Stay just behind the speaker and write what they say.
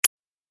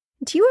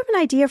Do you have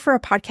an idea for a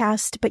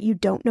podcast, but you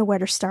don't know where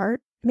to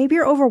start? Maybe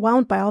you're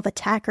overwhelmed by all the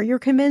tech, or you're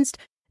convinced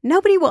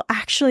nobody will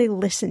actually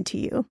listen to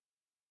you.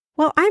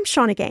 Well, I'm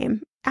Shauna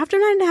Game. After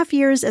 9.5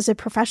 years as a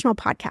professional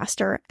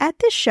podcaster, at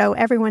this show,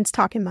 everyone's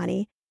talking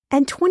money,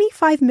 and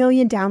 25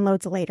 million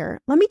downloads later,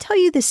 let me tell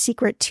you the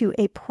secret to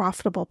a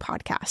profitable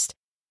podcast.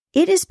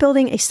 It is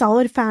building a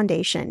solid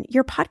foundation,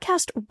 your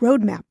podcast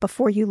roadmap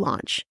before you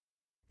launch.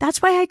 That's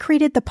why I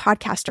created the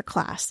Podcaster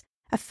Class,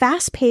 a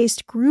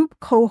fast-paced group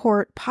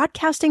cohort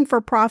podcasting for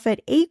profit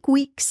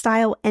 8-week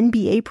style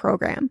MBA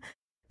program.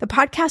 The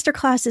Podcaster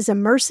Class is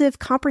immersive,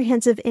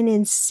 comprehensive, and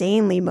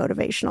insanely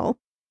motivational.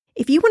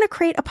 If you want to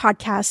create a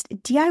podcast,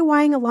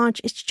 DIYing a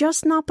launch is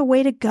just not the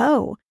way to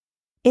go.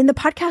 In the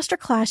Podcaster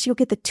Class, you'll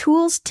get the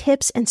tools,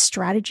 tips, and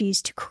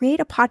strategies to create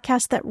a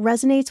podcast that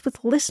resonates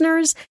with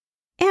listeners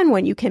and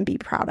one you can be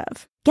proud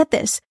of. Get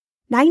this,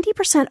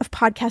 90% of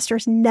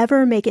podcasters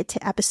never make it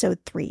to episode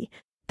 3.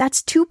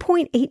 That's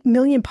 2.8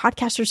 million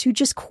podcasters who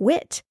just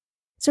quit.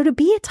 So to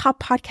be a top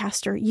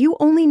podcaster, you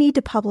only need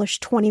to publish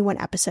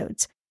 21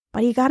 episodes,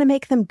 but you got to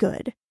make them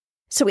good.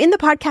 So in the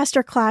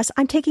Podcaster Class,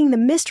 I'm taking the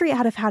mystery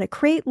out of how to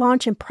create,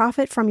 launch, and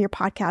profit from your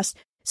podcast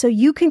so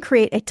you can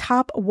create a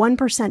top 1%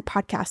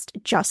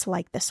 podcast just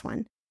like this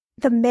one.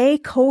 The May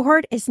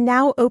cohort is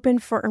now open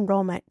for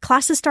enrollment.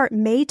 Classes start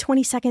May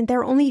 22nd. There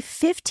are only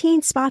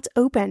 15 spots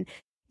open.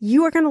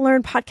 You are going to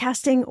learn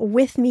podcasting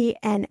with me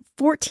and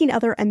 14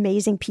 other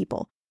amazing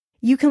people.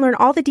 You can learn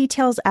all the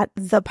details at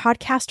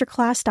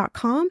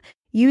thepodcasterclass.com.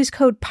 Use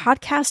code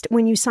PODCAST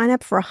when you sign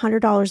up for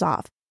 $100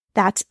 off.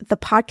 That's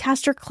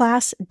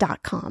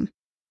thepodcasterclass.com.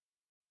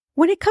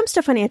 When it comes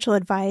to financial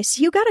advice,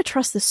 you got to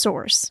trust the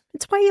source.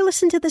 It's why you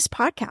listen to this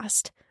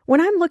podcast.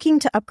 When I'm looking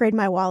to upgrade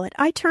my wallet,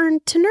 I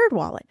turn to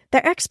NerdWallet.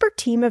 Their expert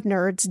team of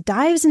nerds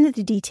dives into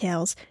the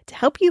details to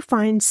help you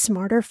find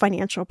smarter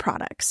financial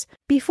products.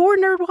 Before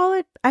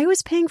NerdWallet, I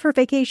was paying for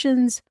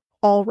vacations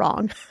all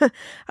wrong.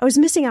 I was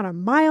missing out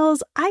on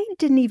miles I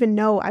didn't even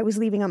know I was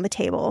leaving on the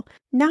table.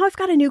 Now I've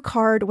got a new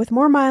card with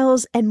more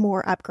miles and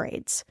more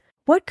upgrades.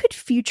 What could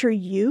future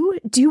you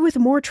do with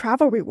more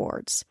travel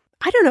rewards?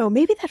 I don't know,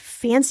 maybe that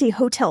fancy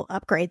hotel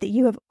upgrade that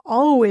you have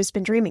always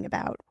been dreaming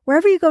about.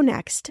 Wherever you go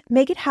next,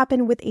 make it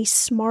happen with a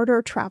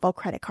smarter travel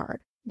credit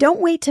card. Don't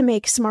wait to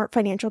make smart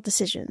financial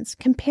decisions.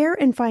 Compare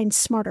and find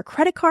smarter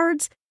credit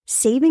cards,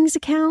 savings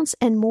accounts,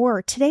 and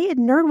more today at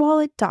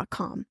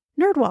nerdwallet.com.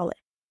 NerdWallet.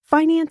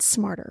 Finance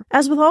smarter.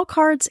 As with all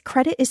cards,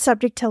 credit is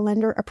subject to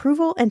lender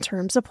approval and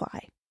terms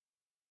apply.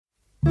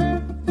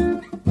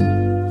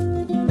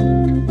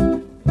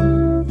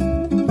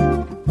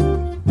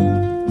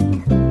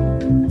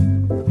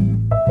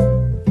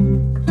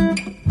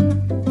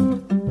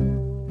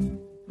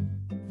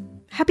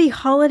 Happy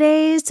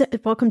holidays.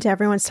 Welcome to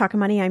Everyone's Talking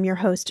Money. I'm your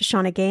host,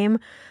 Shauna Game.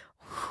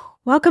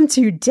 Welcome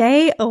to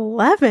day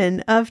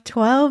 11 of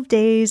 12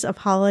 days of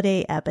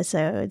holiday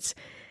episodes.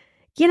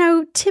 You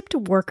know, tipped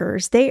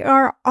workers, they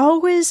are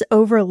always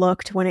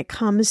overlooked when it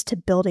comes to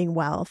building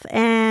wealth.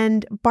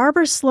 And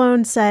Barbara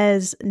Sloan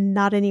says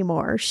not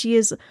anymore. She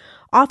is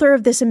author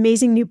of this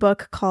amazing new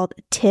book called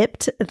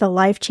Tipped, The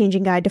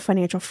Life-Changing Guide to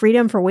Financial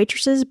Freedom for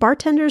Waitresses,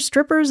 Bartenders,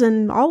 Strippers,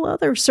 and all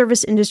other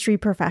service industry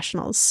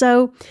professionals.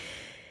 So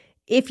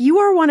if you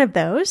are one of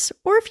those,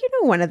 or if you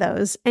know one of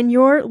those, and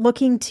you're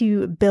looking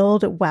to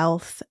build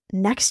wealth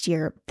next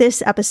year,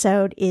 this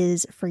episode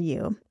is for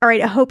you. All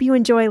right, I hope you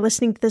enjoy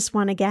listening to this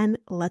one again.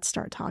 Let's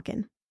start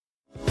talking.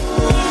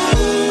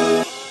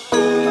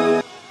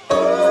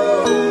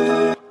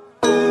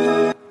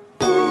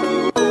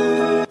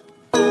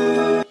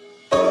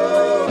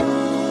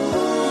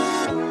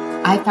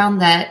 I found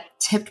that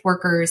tipped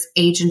workers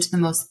age into the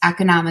most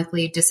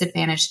economically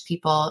disadvantaged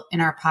people in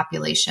our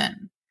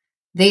population.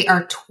 They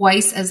are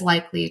twice as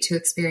likely to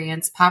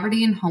experience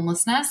poverty and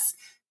homelessness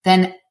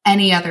than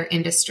any other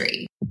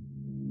industry.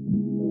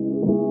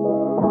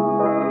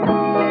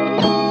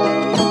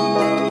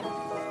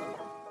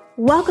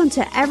 Welcome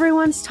to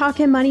Everyone's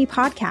Talking Money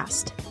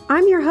podcast.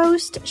 I'm your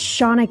host,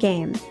 Shauna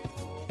Game.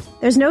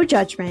 There's no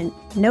judgment,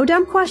 no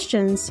dumb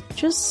questions,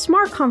 just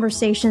smart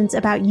conversations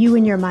about you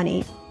and your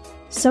money.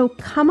 So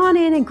come on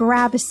in and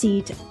grab a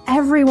seat.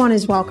 Everyone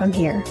is welcome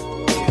here.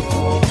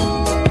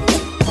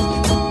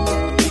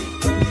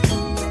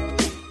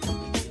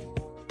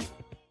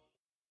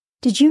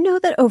 Did you know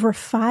that over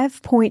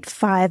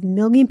 5.5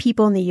 million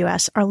people in the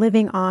U.S. are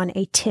living on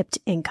a tipped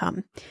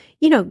income?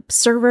 You know,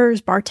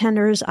 servers,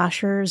 bartenders,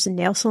 ushers,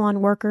 nail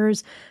salon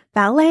workers,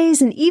 valets,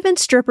 and even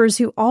strippers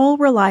who all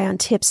rely on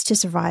tips to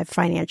survive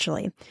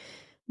financially.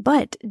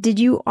 But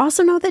did you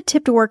also know that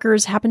tipped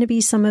workers happen to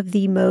be some of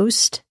the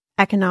most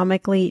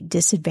economically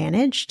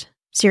disadvantaged?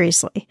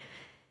 Seriously.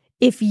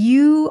 If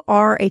you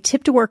are a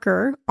tipped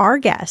worker, our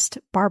guest,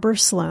 Barbara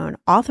Sloan,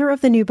 author of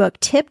the new book,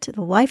 Tipped,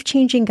 The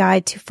Life-Changing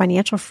Guide to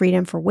Financial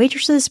Freedom for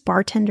Waitresses,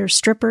 Bartenders,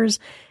 Strippers,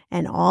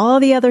 and all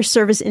the other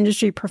service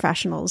industry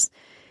professionals,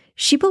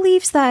 she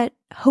believes that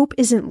hope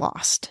isn't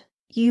lost.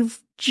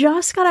 You've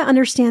just got to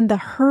understand the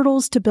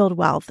hurdles to build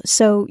wealth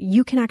so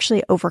you can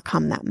actually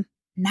overcome them.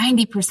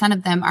 90%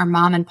 of them are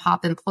mom and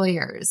pop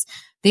employers.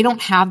 They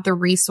don't have the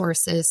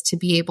resources to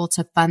be able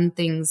to fund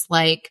things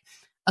like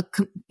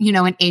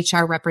an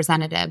HR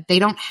representative. They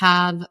don't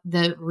have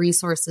the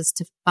resources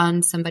to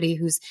fund somebody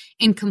who's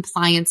in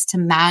compliance to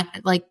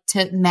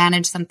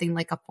manage something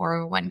like a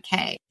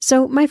 401k.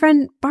 So my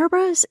friend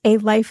Barbara's a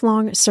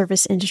lifelong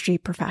service industry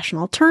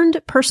professional turned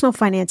personal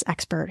finance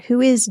expert who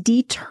is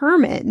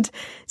determined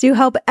to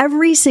help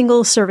every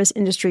single service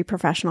industry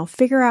professional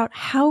figure out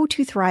how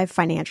to thrive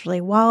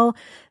financially while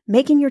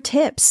making your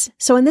tips.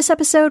 So in this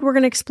episode, we're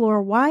going to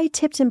explore why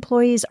tipped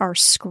employees are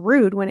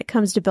screwed when it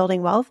comes to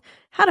building wealth,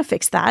 how to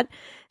fix that,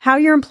 how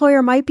your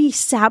employer might be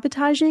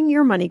sabotaging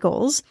your money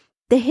goals,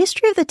 the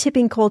history of the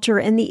tipping culture,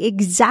 and the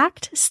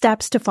exact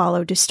steps to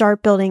follow to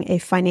start building a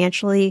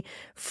financially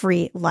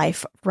free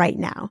life right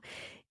now.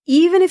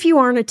 Even if you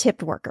aren't a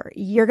tipped worker,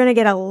 you're going to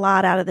get a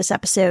lot out of this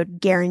episode,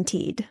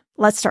 guaranteed.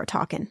 Let's start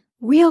talking.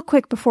 Real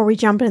quick before we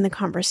jump into the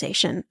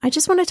conversation, I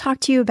just want to talk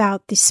to you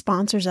about the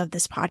sponsors of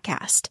this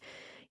podcast.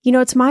 You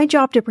know, it's my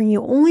job to bring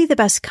you only the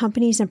best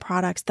companies and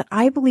products that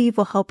I believe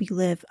will help you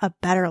live a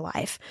better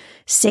life,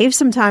 save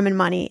some time and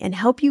money, and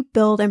help you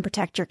build and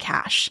protect your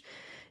cash.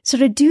 So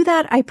to do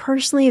that, I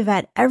personally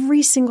vet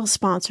every single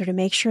sponsor to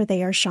make sure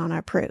they are Shauna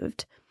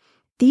approved.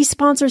 These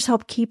sponsors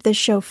help keep this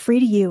show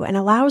free to you and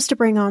allow us to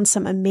bring on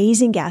some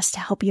amazing guests to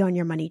help you on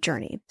your money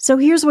journey. So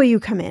here's where you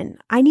come in.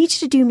 I need you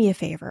to do me a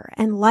favor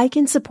and like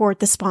and support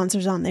the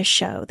sponsors on this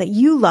show that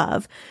you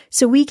love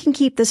so we can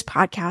keep this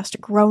podcast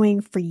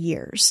growing for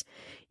years.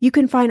 You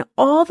can find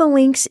all the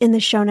links in the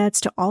show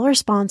notes to all our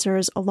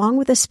sponsors, along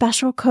with a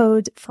special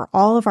code for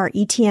all of our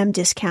ETM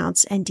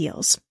discounts and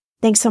deals.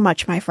 Thanks so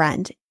much, my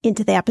friend.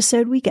 Into the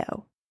episode we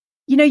go.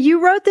 You know,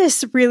 you wrote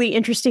this really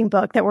interesting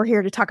book that we're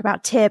here to talk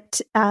about,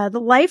 Tipped,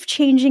 the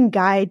life-changing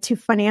guide to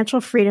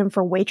financial freedom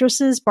for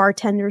waitresses,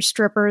 bartenders,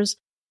 strippers,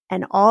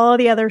 and all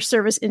the other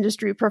service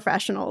industry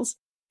professionals.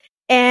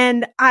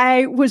 And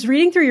I was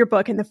reading through your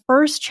book, and the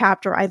first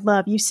chapter I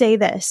love, you say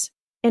this: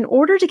 in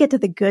order to get to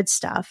the good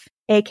stuff,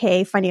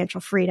 aka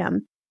financial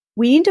freedom,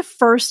 we need to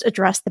first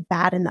address the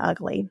bad and the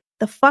ugly,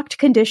 the fucked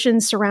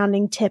conditions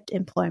surrounding tipped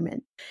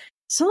employment.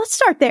 So let's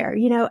start there.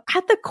 You know,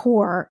 at the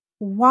core,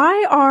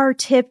 why are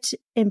tipped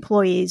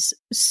employees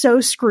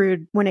so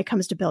screwed when it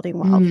comes to building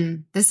wealth?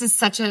 This is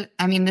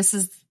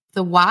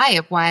the why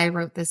of why I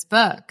wrote this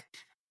book.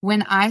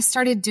 When I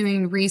started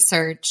doing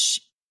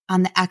research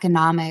on the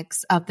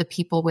economics of the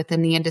people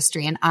within the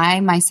industry, and I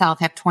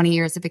myself have 20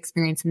 years of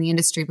experience in the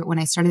industry, but when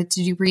I started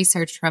to do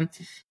research from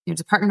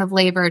Department of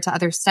Labor to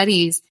other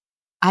studies,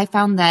 I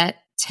found that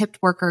tipped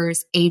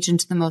workers age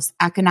into the most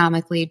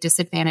economically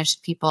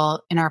disadvantaged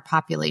people in our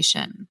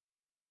population.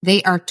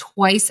 They are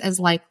twice as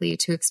likely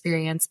to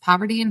experience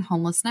poverty and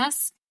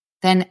homelessness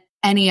than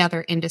any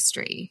other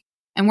industry.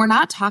 And we're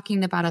not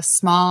talking about a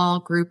small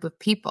group of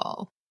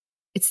people.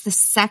 It's the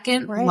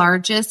second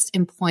largest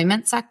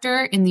employment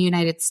sector in the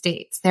United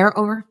States. There are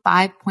over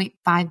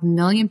 5.5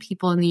 million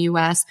people in the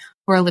U.S.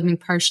 who are living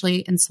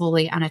partially and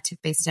solely on a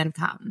tip-based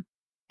income.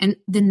 And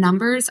the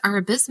numbers are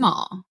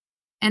abysmal.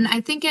 And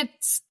I think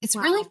it's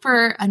really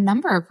for a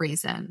number of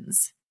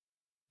reasons.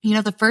 You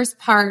know, the first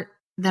part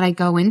that I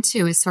go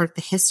into is sort of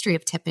the history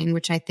of tipping,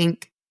 which I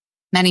think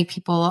many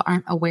people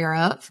aren't aware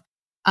of.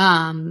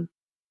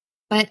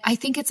 But I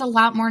think it's a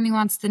lot more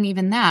nuanced than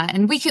even that.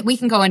 And we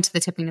can go into the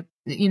tipping,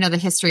 the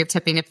history of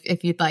tipping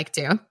if you'd like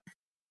to.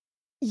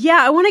 Yeah,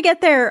 I want to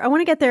get there. I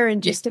want to get there in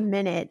just a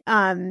minute.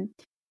 But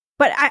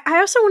I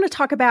also want to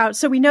talk about,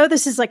 so we know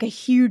this is like a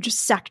huge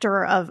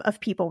sector of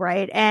people,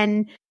 right?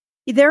 And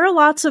there are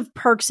lots of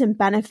perks and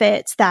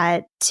benefits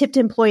that tipped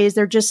employees,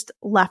 they're just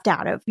left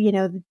out of,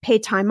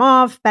 paid time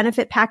off,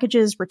 benefit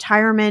packages,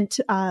 retirement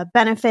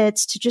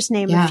benefits, to just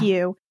name a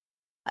few.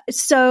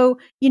 So,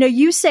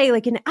 you say,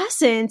 like, in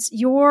essence,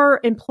 your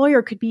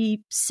employer could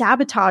be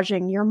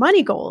sabotaging your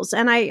money goals.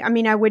 And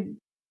I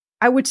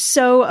would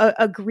so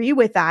agree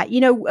with that.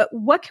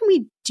 What can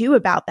we do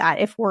about that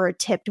if we're a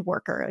tipped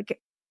worker? Like,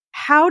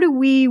 how do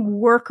we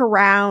work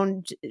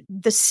around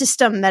the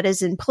system that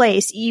is in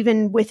place,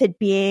 even with it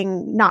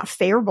being not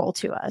favorable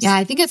to us? Yeah,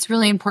 I think it's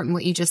really important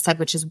what you just said,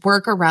 which is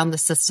work around the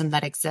system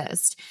that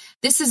exists.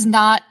 This is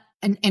not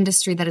an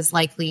industry that is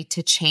likely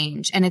to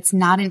change, and it's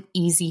not an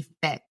easy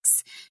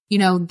fix.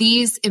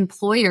 These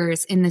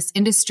employers in this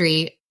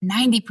industry,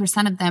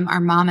 90% of them are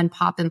mom and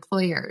pop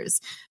employers.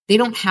 They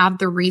don't have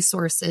the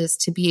resources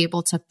to be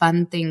able to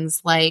fund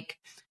things like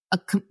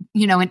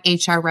an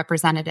HR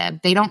representative.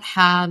 They don't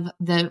have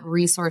the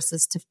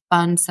resources to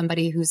fund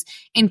somebody who's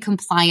in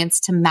compliance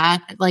to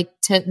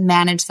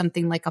manage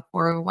something like a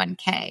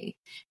 401k.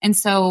 And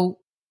so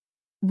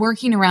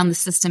working around the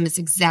system is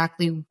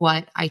exactly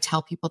what I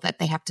tell people that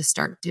they have to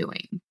start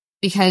doing,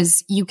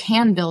 because you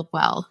can build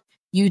wealth.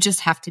 You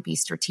just have to be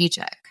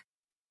strategic.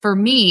 For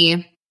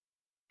me,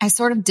 I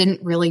sort of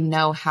didn't really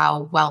know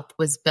how wealth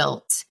was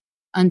built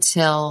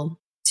until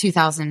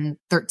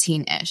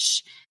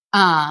 2013-ish.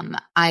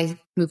 I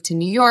moved to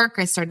New York.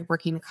 I started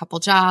working a couple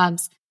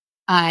jobs.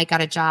 I got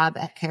a job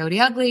at Coyote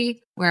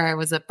Ugly where I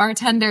was a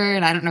bartender.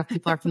 And I don't know if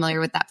people are familiar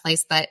with that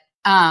place, but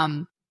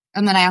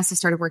And then I also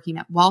started working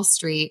at Wall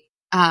Street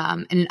in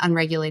an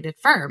unregulated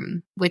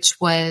firm, which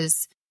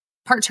was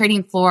part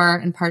trading floor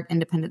and part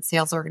independent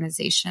sales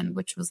organization,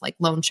 which was like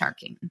loan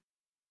sharking.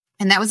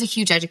 And that was a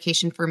huge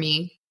education for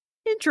me.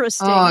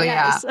 Interesting. Oh,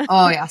 yes. yeah.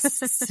 Oh, yeah.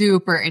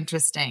 Super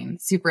interesting.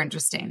 Super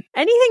interesting.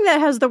 Anything that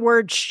has the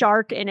word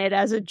shark in it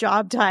as a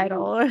job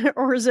title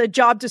or as a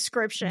job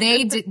description.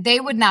 They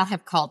would not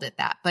have called it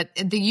that, but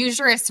the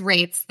usurious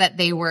rates that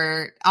they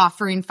were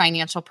offering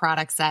financial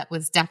products at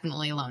was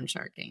definitely loan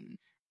sharking.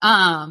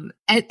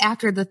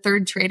 After the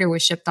third trader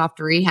was shipped off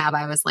to rehab,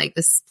 I was like,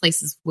 this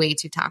place is way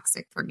too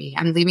toxic for me.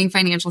 I'm leaving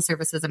financial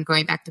services. I'm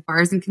going back to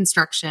bars and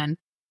construction.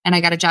 And I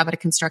got a job at a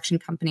construction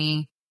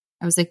company.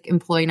 I was like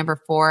employee number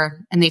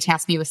 4, and they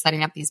tasked me with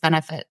setting up these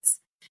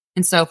benefits.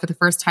 And so for the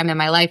first time in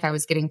my life, I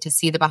was getting to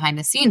see the behind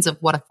the scenes of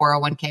what a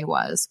 401k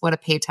was, what a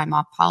paid time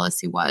off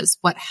policy was,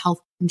 what health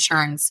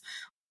insurance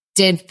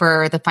did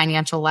for the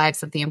financial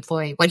lives of the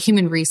employee, what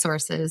human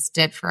resources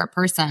did for a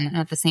person. And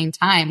at the same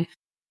time,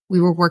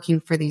 we were working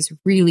for these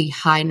really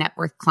high net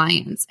worth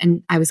clients.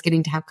 And I was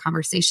getting to have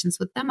conversations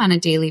with them on a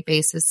daily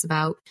basis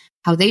about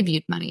how they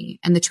viewed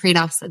money and the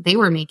trade-offs that they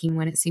were making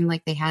when it seemed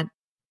like they had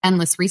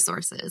endless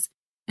resources.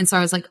 And so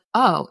I was like,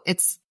 oh,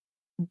 it's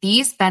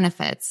these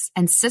benefits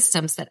and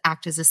systems that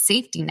act as a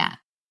safety net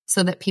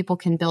so that people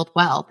can build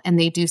wealth. And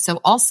they do so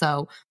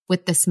also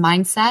with this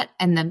mindset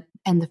and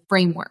the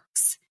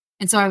frameworks.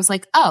 And so I was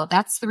like, oh,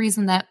 that's the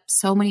reason that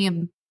so many of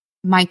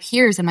my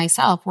peers and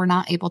myself were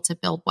not able to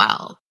build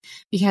wealth.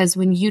 Because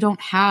when you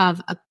don't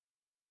have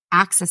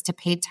access to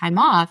paid time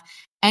off,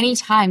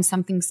 anytime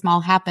something small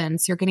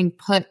happens, you're getting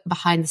put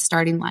behind the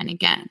starting line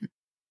again.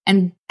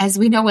 And as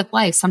we know with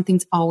life,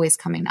 something's always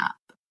coming up.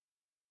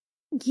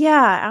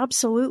 Yeah,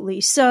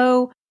 absolutely.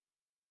 So,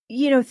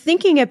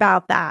 thinking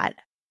about that,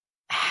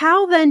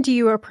 how then do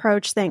you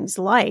approach things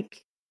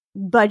like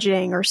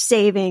budgeting or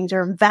savings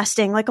or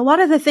investing? Like a lot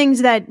of the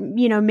things that,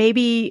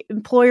 maybe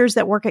employers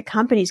that work at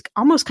companies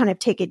almost kind of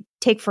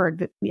take for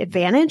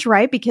advantage,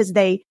 right? Because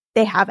they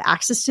have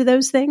access to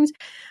those things.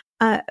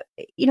 How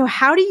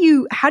do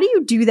you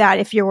do that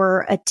if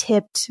you're a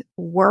tipped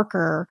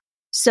worker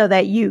so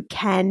that you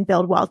can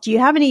build wealth? Do you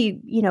have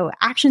any,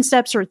 action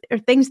steps or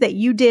things that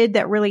you did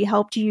that really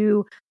helped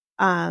you,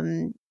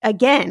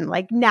 again,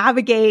 like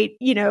navigate,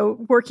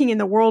 working in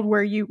the world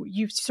where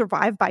you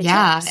survive by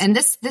tips? And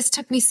this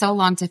took me so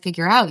long to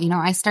figure out.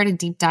 I started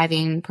deep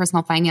diving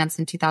personal finance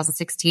in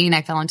 2016.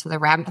 I fell into the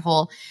rabbit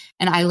hole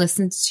and I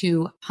listened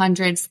to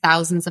hundreds,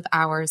 thousands of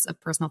hours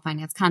of personal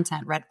finance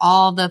content, read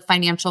all the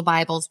financial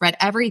Bibles, read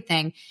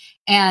everything.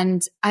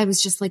 And I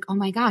was just like, oh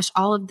my gosh,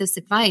 all of this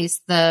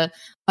advice, the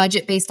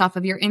budget based off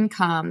of your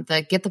income,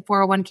 the get the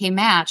 401k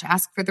match,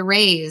 ask for the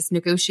raise,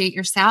 negotiate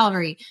your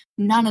salary.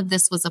 None of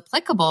this was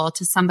applicable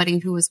to somebody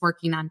who was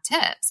working on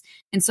tips.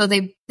 And so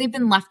they've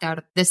been left out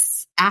of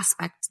this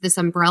aspect, this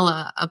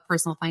umbrella of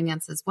personal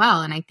finance as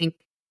well. And I think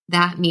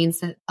that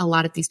means that a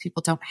lot of these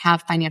people don't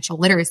have financial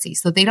literacy.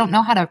 So they don't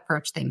know how to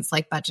approach things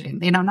like budgeting.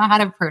 They don't know how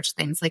to approach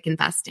things like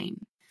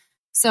investing.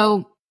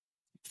 So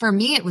for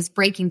me, it was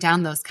breaking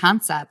down those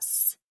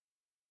concepts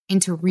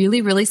into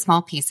really, really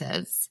small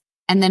pieces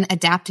and then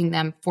adapting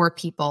them for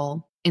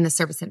people in the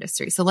service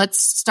industry. So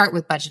let's start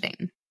with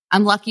budgeting.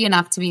 I'm lucky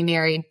enough to be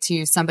married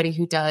to somebody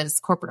who does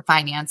corporate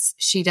finance.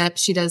 She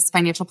does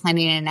financial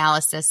planning and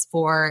analysis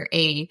for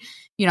a,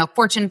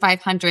 Fortune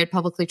 500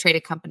 publicly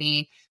traded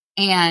company.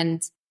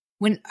 And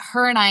when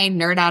her and I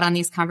nerd out on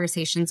these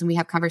conversations and we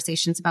have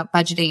conversations about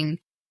budgeting,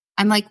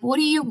 I'm like, what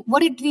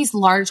did these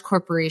large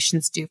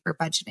corporations do for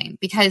budgeting?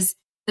 Because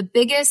the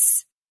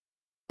biggest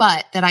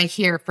but that I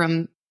hear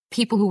from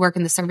people who work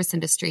in the service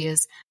industry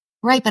is,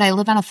 right, but I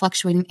live on a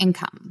fluctuating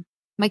income.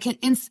 My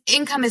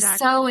income is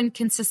so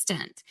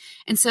inconsistent.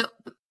 And so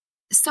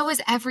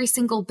is every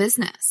single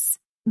business.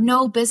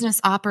 No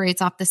business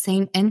operates off the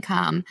same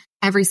income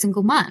every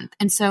single month.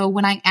 And so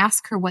when I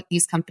ask her what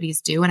these companies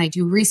do, and I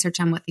do research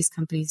on what these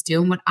companies do,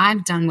 and what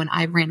I've done when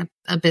I ran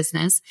a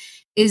business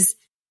is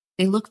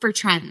they look for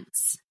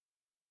trends.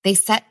 They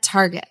set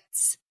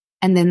targets,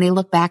 and then they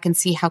look back and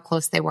see how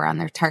close they were on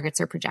their targets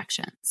or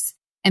projections.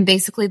 And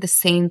basically the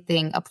same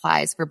thing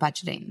applies for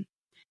budgeting.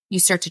 You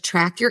start to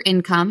track your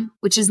income,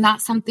 which is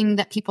not something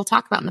that people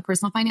talk about in the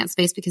personal finance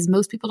space because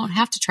most people don't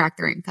have to track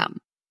their income.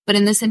 But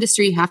in this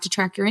industry, you have to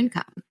track your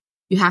income.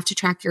 You have to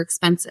track your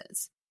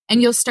expenses. And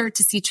you'll start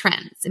to see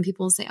trends. And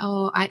people will say,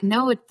 oh, I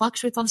know it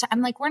fluctuates all the time.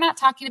 I'm like, we're not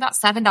talking about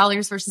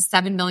 $7 versus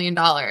 $7 million.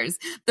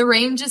 The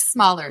range is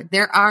smaller.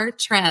 There are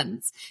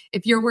trends.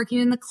 If you're working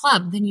in the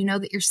club, then you know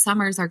that your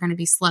summers are going to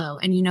be slow.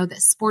 And you know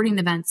that sporting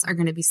events are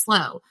going to be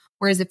slow.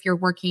 Whereas if you're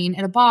working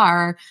at a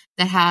bar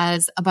that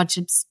has a bunch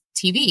of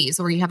TVs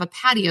or you have a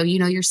patio,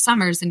 your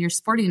summers and your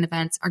sporting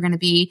events are going to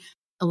be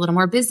a little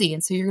more busy.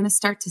 And so you're going to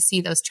start to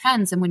see those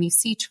trends. And when you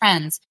see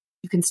trends,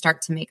 you can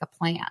start to make a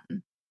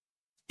plan.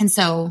 And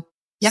so,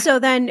 yep. So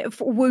then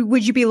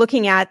would you be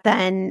looking at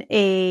then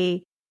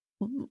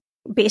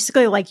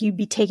basically like you'd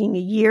be taking a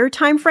year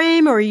time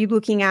frame, or are you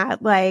looking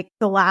at like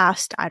the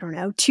last,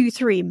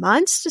 2-3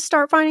 months to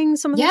start finding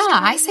some of those trends?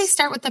 I say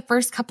start with the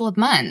first couple of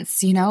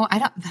months.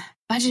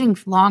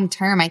 budgeting long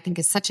term, I think,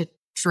 is such a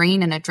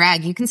drain and a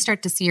drag. You can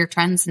start to see your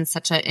trends in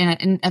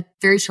in a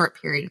very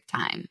short period of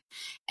time.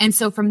 And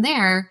so from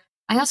there,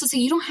 I also say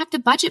you don't have to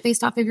budget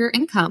based off of your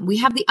income. We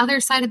have the other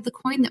side of the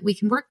coin that we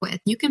can work with.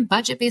 You can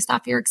budget based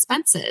off your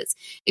expenses.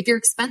 If your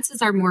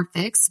expenses are more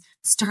fixed,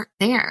 start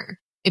there.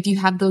 If you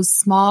have those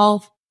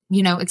small,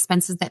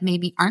 expenses that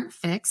maybe aren't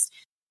fixed,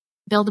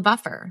 build a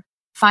buffer,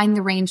 find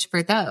the range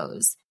for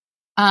those.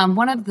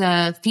 One of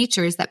the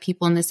features that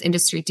people in this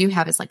industry do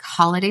have is like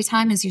holiday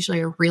time is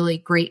usually a really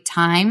great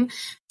time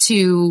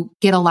to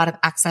get a lot of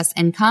excess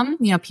income.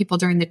 People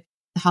during the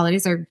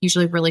holidays are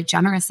usually really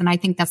generous. And I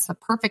think that's the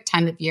perfect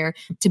time of year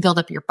to build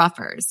up your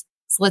buffers.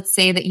 So let's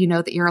say that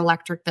that your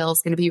electric bill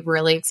is going to be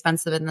really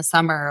expensive in the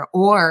summer,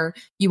 or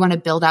you want to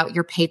build out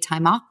your paid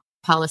time off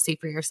policy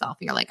for yourself.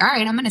 You're like, all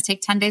right, I'm going to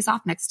take 10 days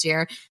off next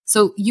year.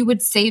 So you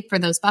would save for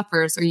those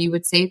buffers, or you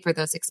would save for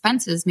those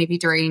expenses maybe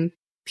during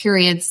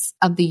periods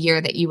of the year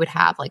that you would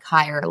have like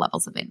higher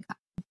levels of income.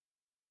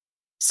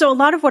 So a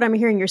lot of what I'm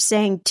hearing you're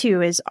saying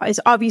too is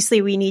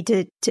obviously we need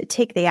to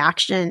take the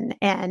action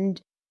and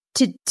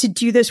to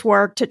do this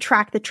work, to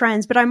track the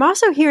trends. But I'm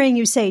also hearing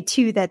you say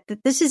too that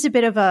this is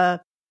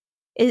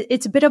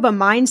it's a bit of a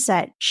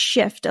mindset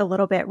shift a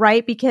little bit,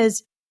 right?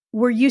 Because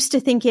we're used to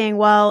thinking,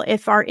 well,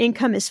 if our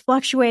income is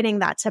fluctuating,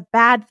 that's a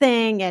bad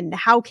thing. And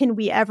how can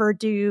we ever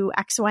do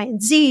X, Y,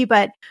 and Z?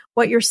 But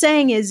what you're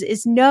saying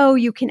is no,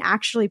 you can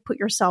actually put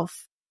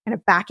yourself kind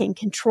of back in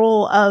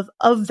control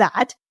of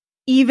that,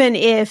 even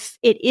if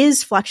it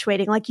is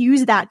fluctuating. Like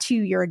use that to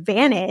your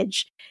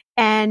advantage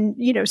and,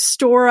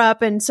 store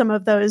up in some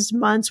of those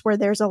months where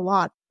there's a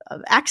lot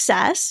of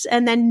excess,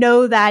 and then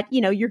know that,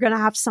 you're going to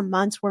have some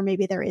months where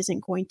maybe there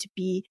isn't going to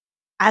be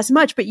as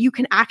much, but you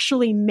can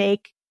actually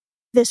make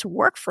this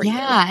work for you.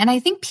 Yeah. And I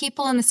think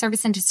people in the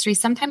service industry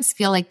sometimes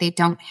feel like they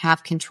don't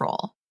have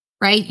control,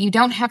 right? You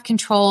don't have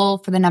control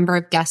for the number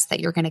of guests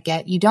that you're going to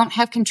get. You don't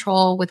have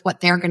control with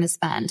what they're going to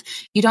spend.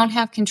 You don't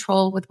have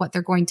control with what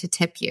they're going to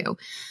tip you,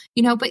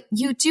 but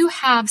you do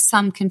have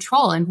some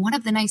control. And one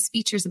of the nice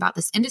features about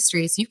this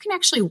industry is you can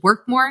actually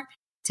work more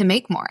to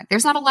make more.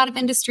 There's not a lot of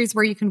industries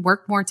where you can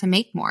work more to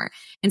make more.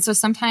 And so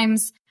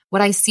sometimes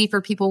what I see for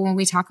people when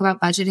we talk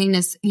about budgeting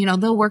is,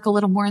 they'll work a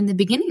little more in the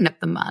beginning of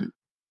the month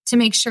to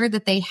make sure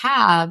that they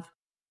have,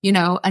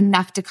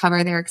 enough to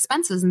cover their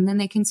expenses. And then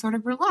they can sort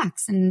of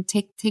relax and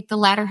take the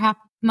latter half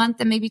of the month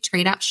and maybe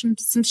trade out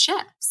some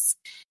shifts.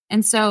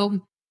 And so,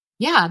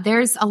 yeah,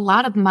 there's a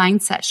lot of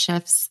mindset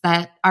shifts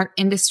that our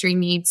industry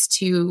needs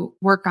to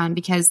work on,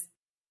 because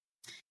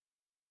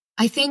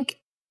I think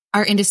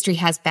our industry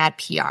has bad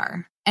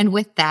PR. And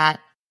with that,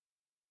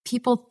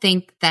 people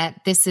think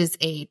that this is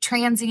a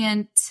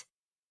transient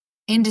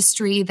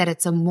industry, that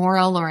it's a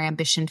moral or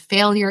ambition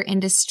failure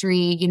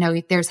industry.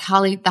 There's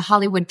the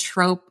Hollywood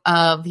trope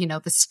of,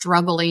 the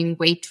struggling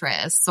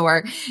waitress,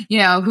 or,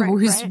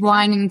 who's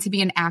wanting to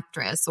be an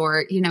actress,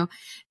 or,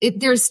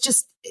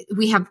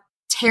 we have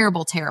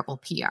terrible, terrible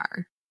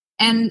PR.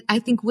 And I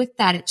think with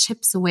that, it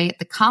chips away at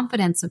the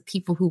confidence of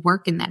people who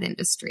work in that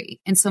industry.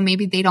 And so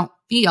maybe they don't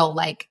feel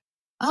like,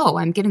 oh,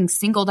 I'm getting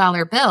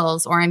 $1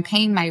 bills, or I'm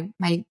paying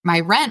my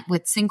rent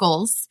with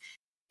singles.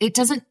 It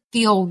doesn't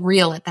feel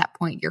real at that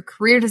point. Your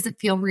career doesn't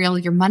feel real.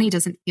 Your money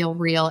doesn't feel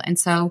real. And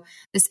so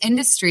this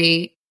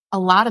industry, a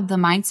lot of the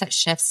mindset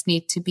shifts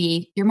need to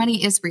be, your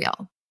money is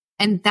real.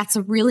 And that's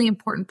a really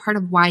important part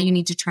of why you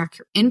need to track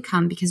your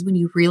income, because when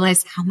you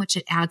realize how much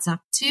it adds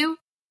up to,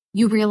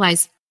 you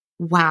realize,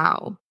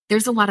 wow,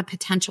 there's a lot of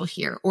potential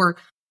here. Or,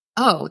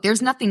 oh,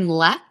 there's nothing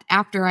left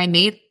after I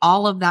made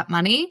all of that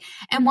money.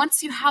 And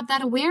once you have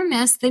that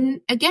awareness, then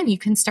again, you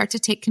can start to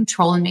take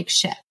control and make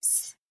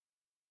shifts.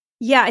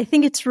 Yeah, I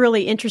think it's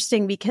really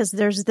interesting because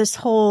there's this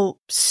whole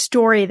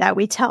story that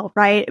we tell,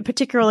 right?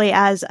 Particularly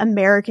as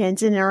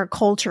Americans in our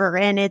culture.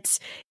 And it's,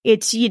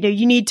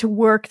 you need to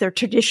work their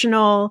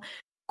traditional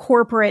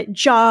corporate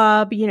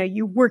job,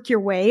 you work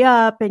your way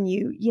up and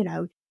you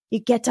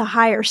get to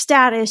higher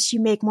status, you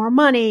make more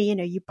money,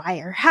 you buy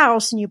your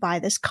house and you buy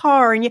this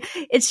car. And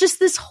it's just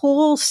this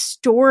whole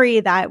story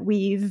that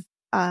we've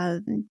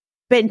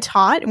been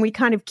taught, and we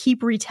kind of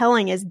keep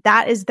retelling as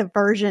that is the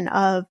version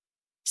of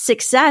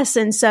success.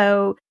 And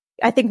so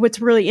I think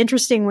what's really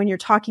interesting when you're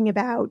talking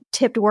about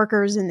tipped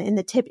workers in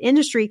the tip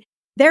industry,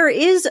 there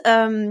is,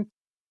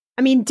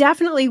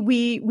 definitely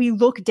we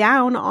look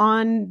down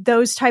on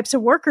those types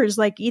of workers.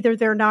 Like either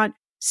they're not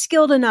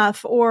skilled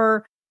enough,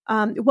 or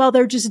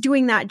they're just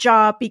doing that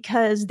job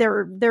because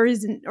there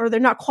isn't, or they're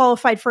not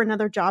qualified for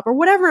another job, or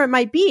whatever it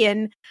might be.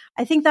 And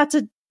I think that's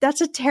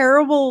a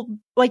terrible,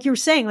 like you were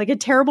saying, like a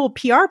terrible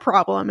PR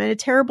problem and a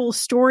terrible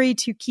story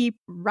to keep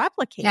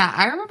replicating. Yeah,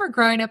 I remember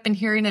growing up and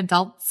hearing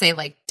adults say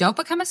like, don't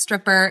become a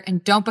stripper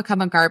and don't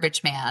become a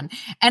garbage man.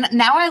 And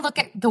now I look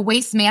at the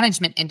waste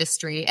management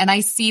industry and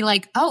I see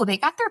like, oh, they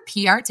got their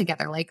PR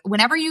together. Like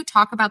whenever you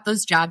talk about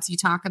those jobs, you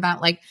talk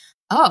about like,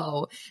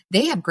 oh,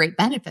 they have great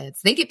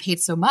benefits. They get paid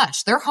so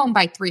much. They're home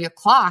by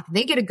 3:00.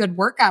 They get a good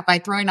workout by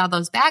throwing all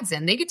those bags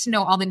in. They get to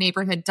know all the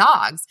neighborhood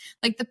dogs.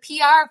 Like the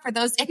PR for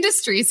those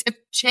industries have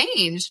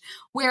changed.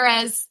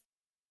 Whereas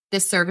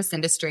this service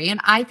industry. And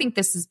I think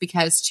this is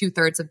because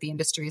 2/3 of the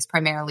industry is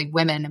primarily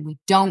women, and we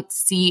don't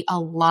see a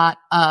lot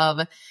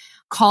of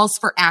calls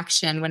for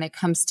action when it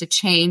comes to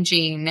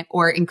changing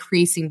or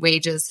increasing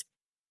wages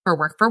for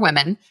work for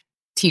women,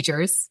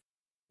 teachers,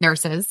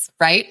 nurses,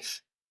 right?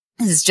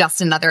 This is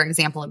just another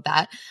example of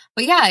that.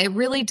 But yeah, it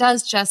really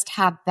does just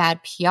have bad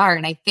PR.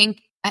 And I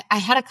think I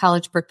had a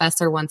college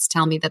professor once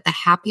tell me that the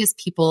happiest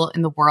people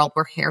in the world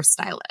were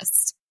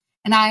hairstylists.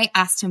 And I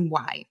asked him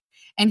why.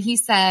 And he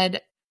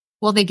said,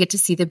 well, they get to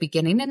see the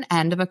beginning and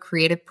end of a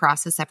creative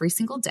process every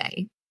single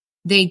day.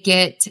 They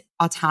get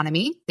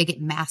autonomy, they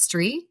get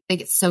mastery, they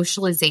get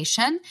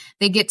socialization,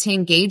 they get to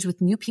engage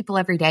with new people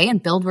every day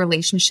and build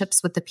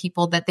relationships with the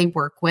people that they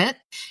work with.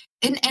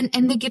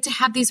 And they get to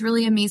have these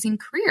really amazing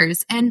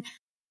careers. And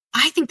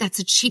I think that's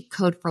a cheat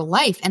code for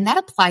life. And that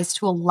applies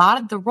to a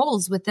lot of the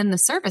roles within the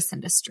service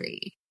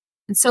industry.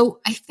 And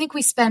so I think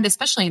we spend,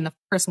 especially in the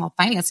personal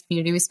finance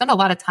community, we spend a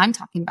lot of time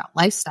talking about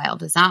lifestyle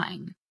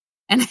design.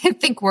 And I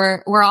think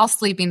we're all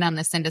sleeping on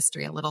this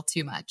industry a little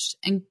too much.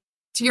 And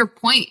to your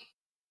point,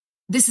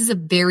 this is a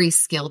very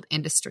skilled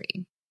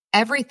industry.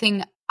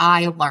 Everything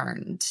I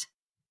learned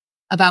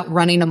about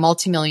running a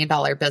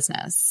multi-million-dollar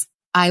business,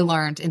 I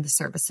learned in the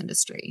service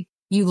industry.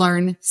 You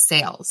learn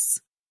sales.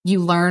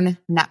 You learn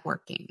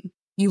networking.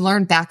 You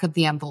learn back of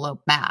the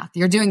envelope math.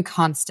 You're doing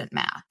constant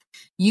math.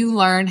 You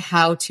learn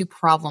how to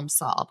problem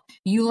solve.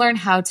 You learn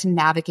how to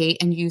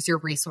navigate and use your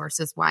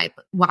resources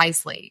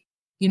wisely.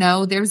 You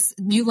know,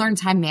 you learn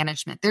time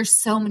management. There's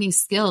so many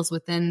skills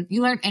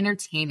you learn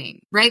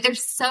entertaining, right?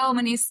 There's so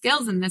many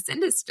skills in this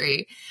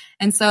industry.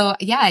 And so,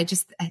 yeah, I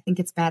think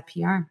it's bad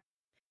PR.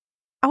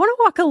 I want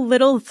to walk a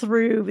little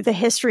through the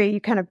history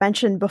you kind of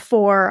mentioned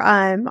before.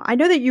 I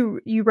know that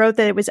you wrote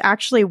that it was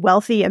actually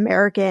wealthy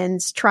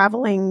Americans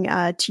traveling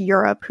to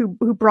Europe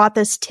who brought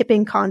this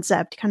tipping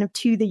concept kind of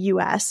to the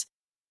US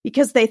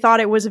because they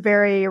thought it was a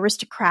very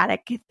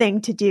aristocratic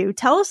thing to do.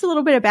 Tell us a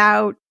little bit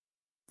about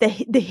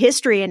the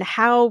history and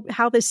how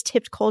this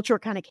tipped culture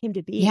kind of came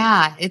to be.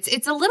 Yeah,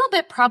 it's a little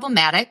bit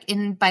problematic,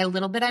 and by a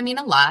little bit I mean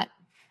a lot.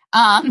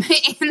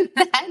 In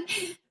that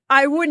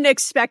I wouldn't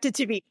expect it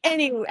to be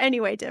any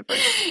way different.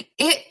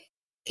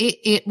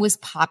 It was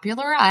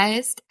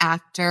popularized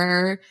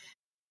after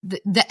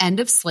the end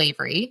of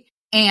slavery,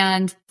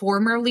 and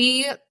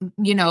formerly,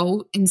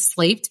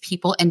 enslaved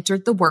people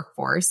entered the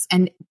workforce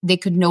and they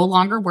could no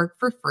longer work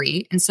for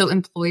free. And so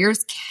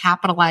employers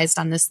capitalized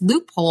on this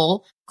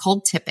loophole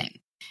called tipping.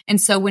 And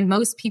so when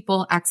most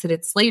people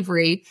exited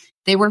slavery,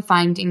 they were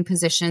finding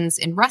positions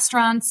in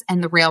restaurants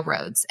and the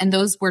railroads. And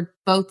those were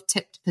both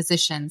tipped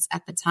positions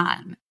at the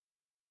time.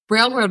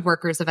 Railroad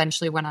workers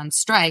eventually went on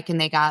strike and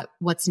they got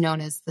what's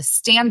known as the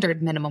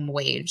standard minimum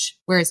wage,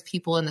 whereas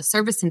people in the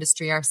service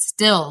industry are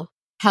still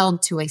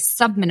held to a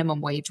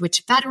sub-minimum wage,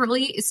 which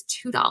federally is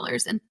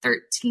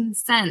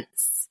 $2.13,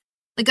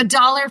 like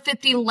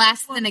 $1.50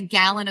 less than a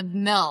gallon of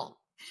milk.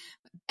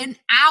 An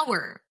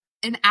hour.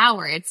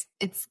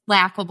 It's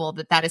laughable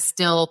that is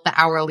still the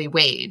hourly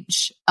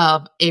wage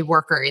of a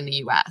worker in the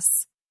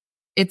U.S.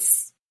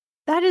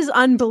 That is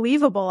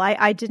unbelievable.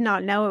 I did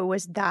not know it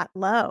was that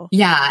low.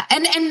 Yeah.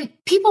 And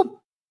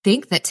people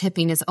think that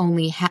tipping is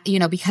only,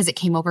 because it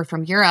came over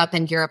from Europe,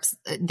 and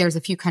there's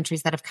a few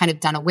countries that have kind of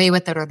done away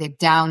with it, or they've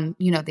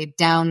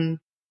downsized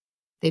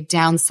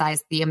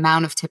the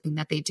amount of tipping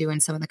that they do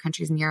in some of the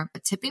countries in Europe.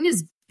 But tipping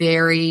is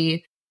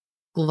very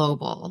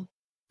global.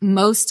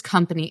 Most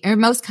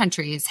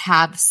countries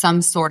have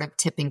some sort of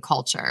tipping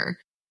culture.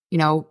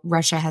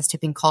 Russia has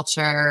tipping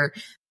culture.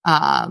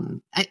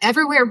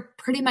 Everywhere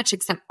pretty much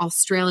except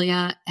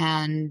Australia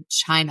and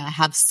China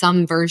have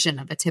some version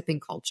of a tipping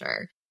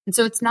culture. And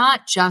so it's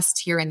not just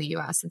here in the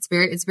US. It's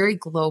very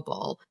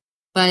global.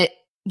 But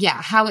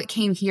yeah, how it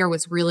came here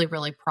was really,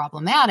 really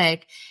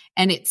problematic.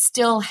 And it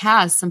still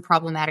has some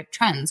problematic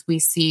trends. We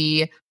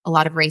see a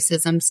lot of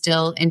racism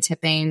still in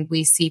tipping.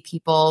 We see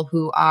people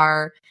who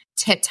are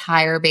tipped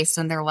higher based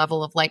on their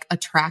level of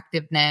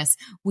attractiveness.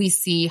 We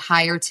see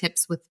higher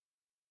tips with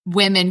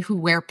women who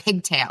wear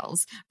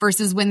pigtails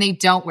versus when they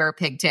don't wear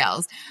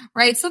pigtails,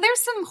 right? So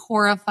there's some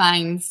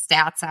horrifying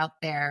stats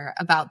out there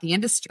about the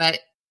industry, but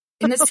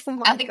in this, I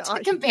like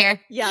to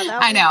compare. Yeah,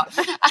 I know.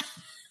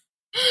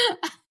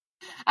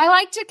 I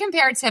like to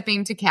compare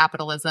tipping to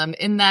capitalism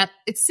in that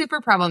it's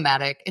super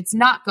problematic. It's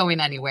not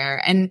going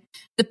anywhere. And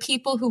the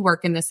people who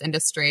work in this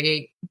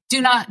industry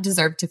do not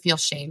deserve to feel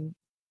shame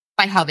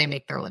by how they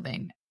make their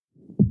living.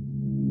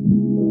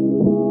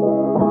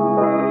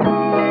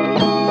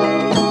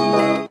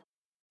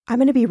 I'm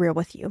going to be real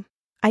with you.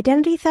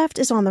 Identity theft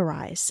is on the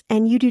rise,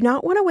 and you do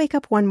not want to wake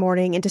up one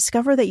morning and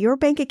discover that your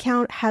bank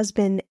account has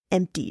been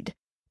emptied,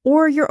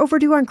 or you're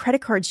overdue on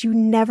credit cards you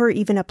never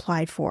even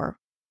applied for.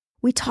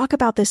 We talk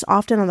about this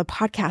often on the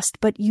podcast,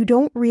 but you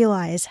don't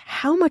realize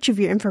how much of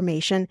your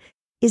information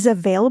is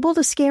available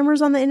to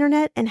scammers on the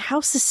internet and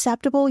how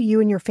susceptible you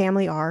and your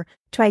family are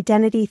to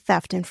identity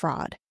theft and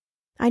fraud.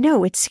 I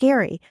know it's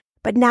scary,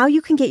 but now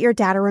you can get your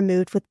data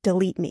removed with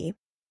Delete Me.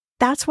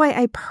 That's why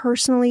I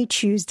personally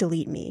choose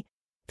Delete Me.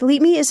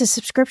 Delete Me is a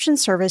subscription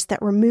service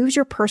that removes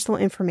your personal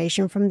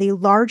information from the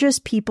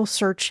largest people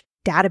search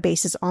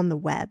databases on the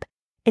web,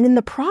 and in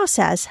the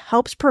process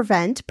helps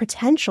prevent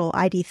potential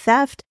ID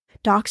theft,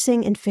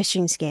 doxing, and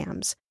phishing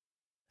scams.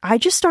 I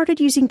just started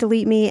using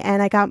Delete Me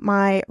and I got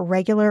my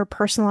regular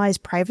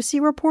personalized privacy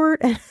report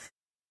and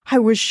I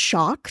was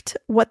shocked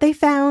what they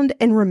found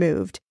and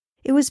removed.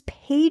 It was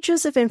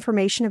pages of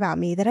information about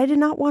me that I did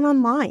not want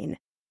online.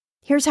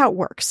 Here's how it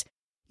works.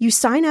 You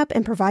sign up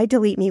and provide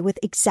Delete Me with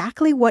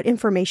exactly what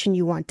information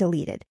you want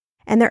deleted,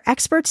 and their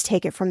experts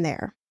take it from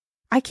there.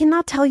 I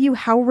cannot tell you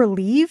how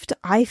relieved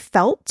I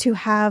felt to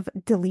have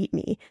Delete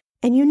Me.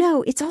 And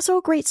it's also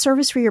a great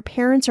service for your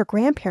parents or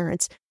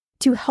grandparents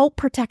to help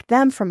protect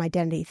them from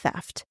identity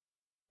theft.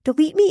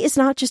 Delete Me is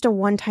not just a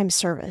one-time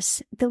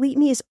service. Delete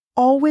Me is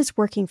always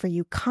working for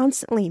you,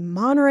 constantly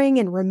monitoring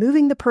and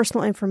removing the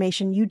personal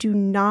information you do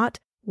not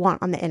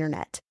want on the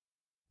internet.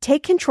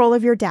 Take control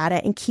of your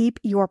data and keep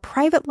your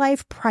private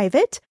life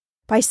private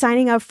by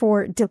signing up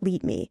for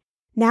Delete Me,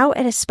 now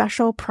at a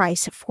special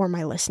price for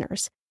my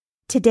listeners.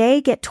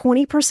 Today, get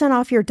 20%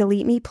 off your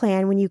Delete Me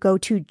plan when you go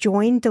to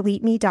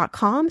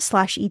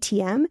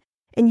joindeleteme.com/ETM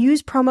and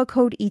use promo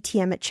code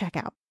ETM at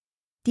checkout.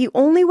 The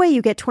only way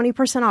you get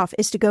 20% off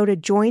is to go to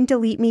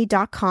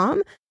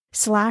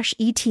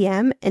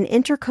joindeleteme.com/ETM and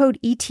enter code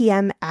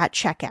ETM at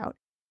checkout.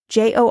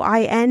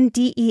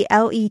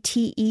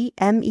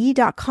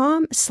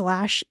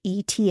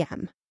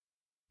 joindeleteme.com/ETM.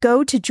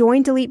 Go to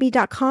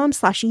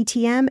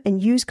joindeleteme.com/ETM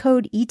and use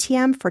code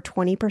ETM for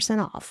 20%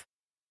 off.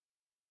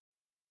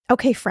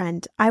 Okay,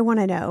 friend, I want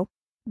to know,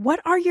 what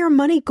are your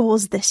money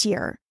goals this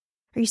year?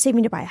 Are you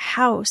saving to buy a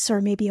house or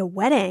maybe a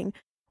wedding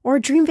or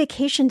a dream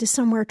vacation to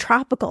somewhere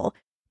tropical?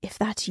 If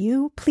that's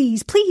you,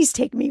 please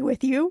take me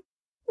with you.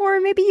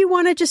 Or maybe you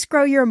want to just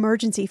grow your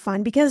emergency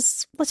fund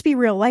because, let's be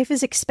real, life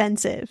is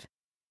expensive.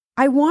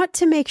 I want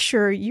to make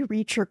sure you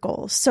reach your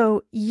goals,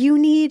 so you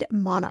need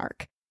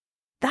Monarch.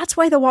 That's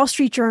why the Wall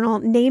Street Journal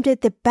named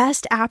it the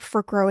best app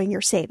for growing your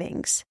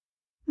savings.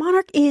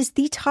 Monarch is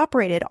the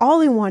top-rated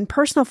all-in-one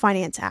personal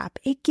finance app.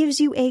 It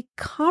gives you a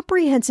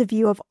comprehensive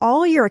view of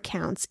all your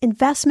accounts,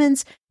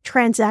 investments,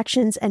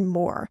 transactions, and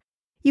more.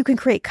 You can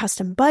create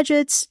custom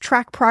budgets,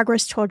 track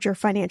progress towards your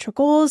financial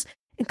goals,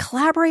 and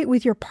collaborate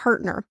with your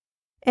partner.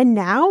 And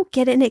now,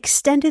 get an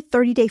extended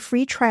 30-day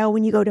free trial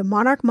when you go to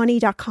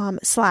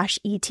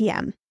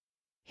monarchmoney.com/ETM.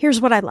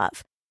 Here's what I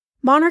love.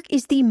 Monarch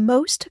is the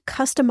most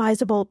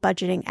customizable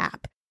budgeting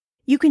app.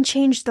 You can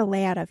change the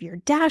layout of your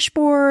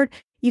dashboard.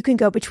 You can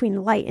go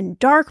between light and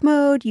dark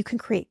mode. You can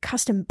create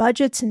custom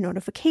budgets and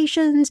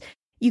notifications.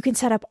 You can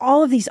set up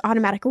all of these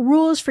automatic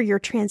rules for your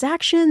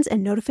transactions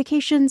and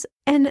notifications,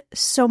 and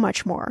so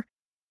much more.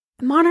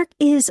 Monarch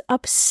is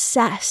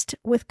obsessed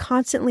with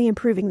constantly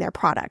improving their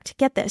product.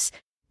 Get this.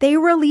 They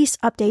release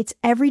updates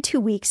every 2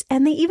 weeks,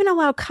 and they even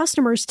allow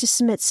customers to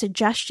submit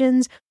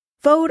suggestions,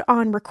 vote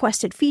on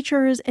requested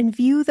features, and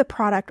view the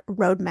product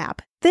roadmap.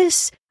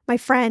 This, my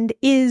friend,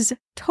 is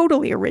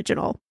totally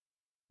original.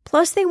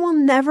 Plus, they will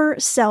never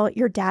sell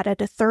your data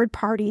to third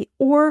party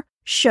or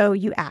show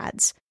you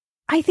ads.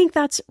 I think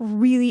that's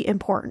really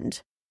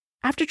important.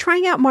 After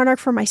trying out Monarch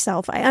for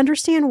myself, I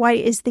understand why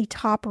it is the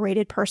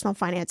top-rated personal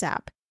finance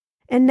app.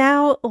 And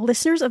now,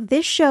 listeners of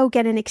this show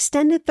get an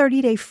extended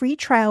 30-day free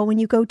trial when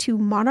you go to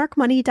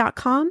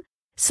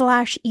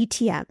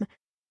monarchmoney.com/ETM.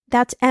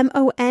 That's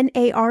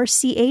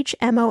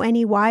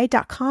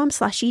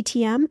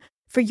monarchmoney.com/ETM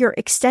for your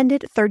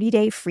extended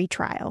 30-day free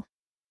trial.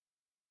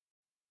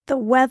 The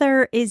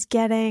weather is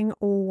getting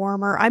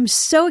warmer. I'm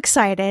so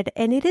excited,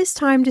 and it is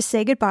time to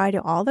say goodbye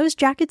to all those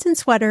jackets and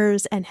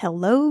sweaters and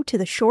hello to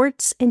the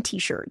shorts and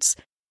t-shirts.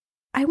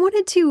 I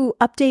wanted to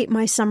update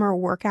my summer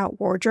workout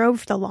wardrobe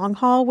for the long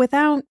haul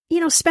without,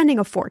 spending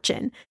a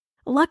fortune.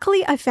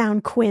 Luckily, I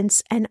found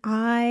Quince, and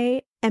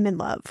I am in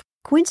love.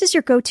 Quince is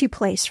your go-to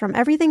place from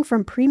everything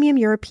from premium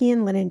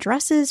European linen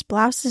dresses,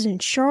 blouses,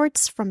 and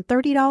shorts from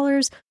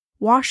 $30,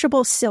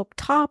 washable silk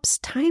tops,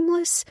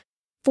 timeless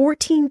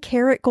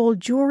 14-karat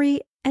gold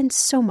jewelry, and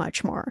so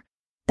much more.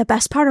 The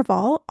best part of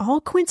all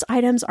Quince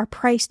items are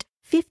priced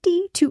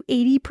 50 to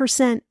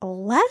 80%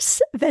 less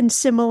than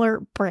similar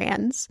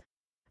brands.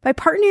 By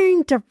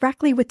partnering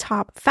directly with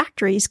top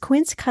factories,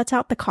 Quince cuts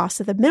out the cost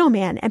of the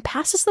middleman and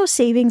passes those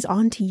savings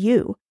on to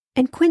you.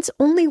 And Quince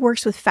only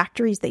works with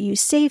factories that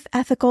use safe,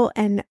 ethical,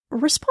 and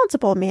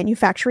responsible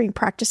manufacturing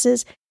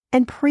practices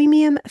and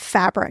premium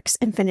fabrics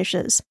and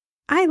finishes.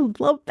 I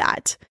love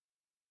that.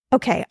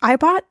 Okay, I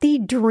bought the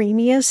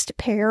dreamiest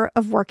pair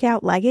of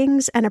workout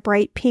leggings and a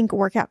bright pink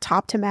workout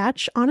top to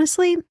match.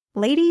 Honestly,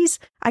 ladies,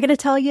 I gotta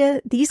tell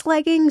you, these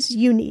leggings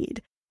you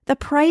need. The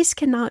price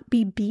cannot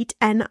be beat,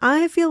 and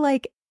I feel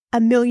like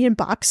 $1 million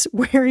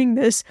wearing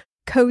this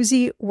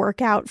cozy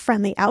workout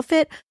friendly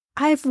outfit.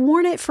 I've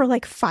worn it for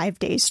like 5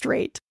 days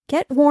straight.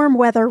 Get warm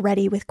weather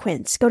ready with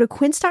Quince. Go to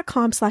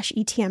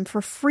quince.com/ETM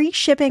for free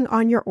shipping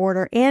on your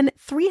order and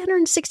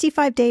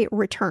 365-day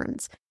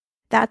returns.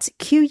 That's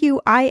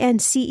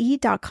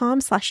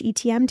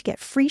QUINCE.com/ETM to get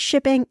free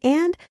shipping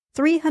and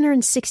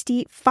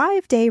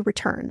 365-day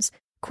returns.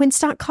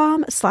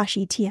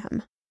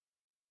 Quince.com/ETM.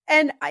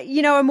 And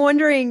I'm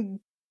wondering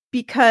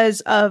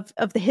because of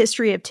the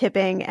history of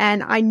tipping,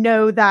 and I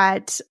know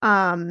that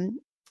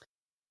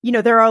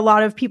there are a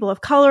lot of people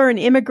of color and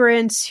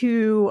immigrants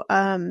who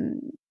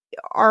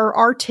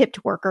are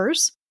tipped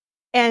workers,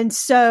 and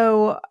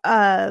so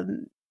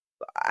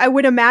I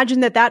would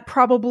imagine that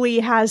probably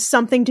has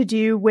something to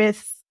do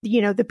with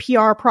the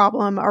PR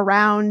problem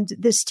around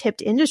this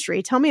tipped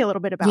industry. Tell me a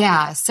little bit about that.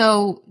 Yeah.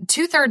 So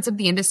 2/3 of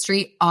the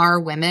industry are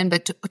women,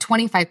 but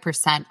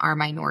 25% are a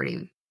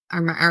minority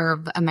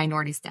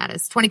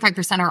status.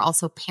 25% are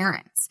also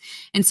parents.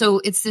 And so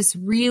it's this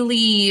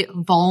really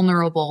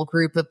vulnerable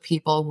group of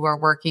people who are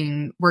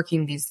working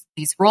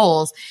these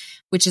roles,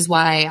 which is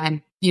why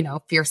I'm,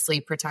 fiercely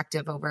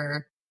protective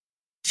over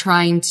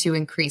trying to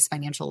increase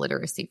financial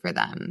literacy for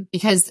them.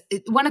 Because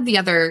one of the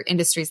other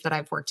industries that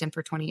I've worked in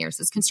for 20 years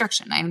is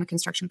construction. I own a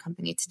construction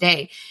company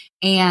today,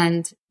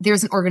 and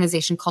there's an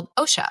organization called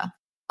OSHA.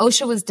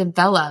 OSHA was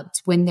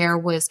developed when there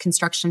was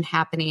construction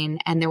happening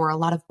and there were a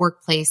lot of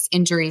workplace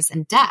injuries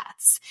and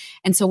deaths.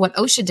 And so what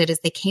OSHA did is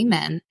they came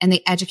in and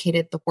they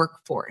educated the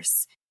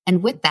workforce.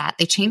 And with that,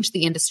 they changed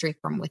the industry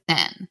from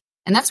within.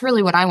 And that's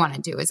really what I want to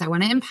do is I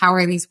want to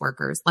empower these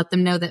workers, let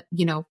them know that,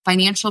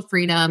 financial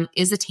freedom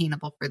is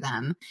attainable for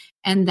them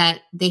and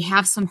that they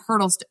have some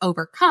hurdles to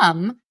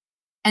overcome.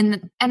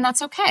 And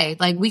that's okay.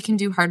 Like we can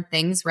do hard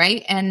things,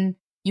 right? And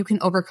you can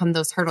overcome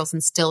those hurdles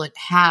and still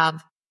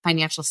have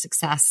financial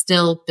success,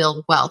 still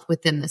build wealth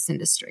within this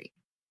industry.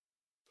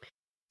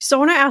 So I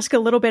want to ask a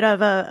little bit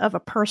of a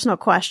personal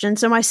question.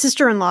 So my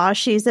sister-in-law,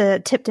 she's a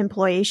tipped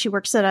employee. She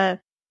works at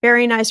a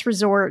very nice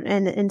resort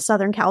in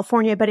Southern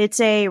California, but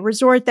it's a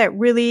resort that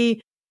really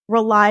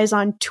relies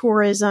on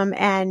tourism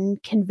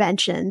and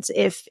conventions.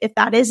 If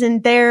that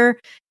isn't there,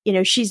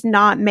 she's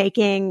not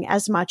making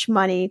as much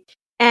money.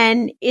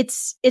 And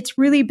it's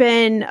really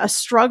been a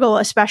struggle,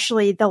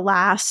 especially the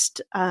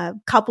last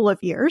couple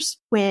of years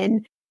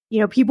when,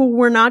 people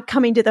were not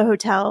coming to the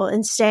hotel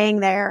and staying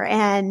there.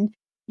 And,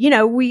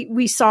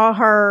 we saw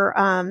her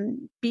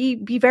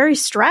be very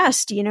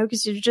stressed,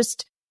 because you're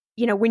just,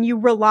 when you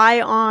rely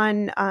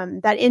on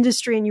that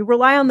industry and you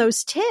rely on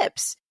those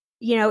tips,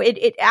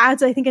 it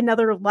adds, I think,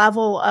 another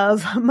level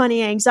of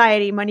money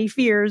anxiety, money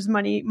fears,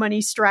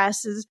 money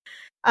stresses.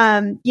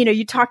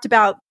 You talked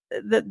about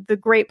the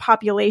great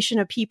population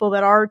of people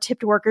that are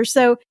tipped workers.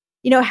 So,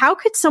 how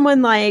could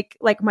someone like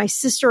my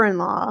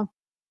sister-in-law,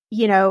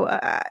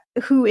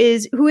 who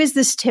is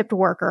this tipped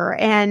worker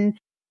and,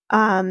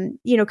 kind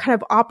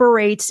of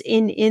operates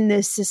in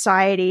this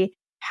society,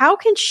 how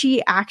can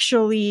she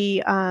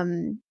actually,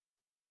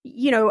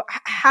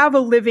 have a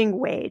living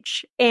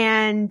wage?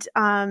 And,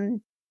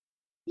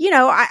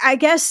 I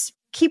guess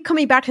keep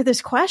coming back to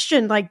this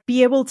question, like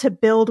be able to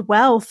build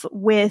wealth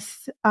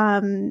with,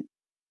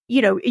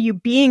 you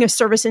being a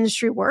service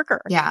industry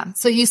worker. Yeah.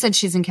 So you said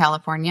she's in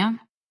California?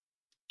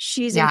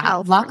 She's in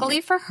California.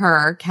 Luckily for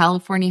her,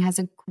 California has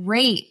a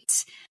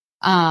great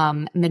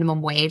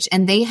minimum wage,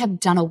 and they have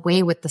done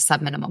away with the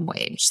sub-minimum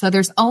wage. So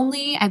there's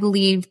only, I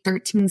believe,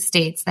 13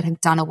 states that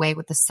have done away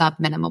with the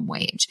sub-minimum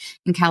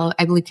wage.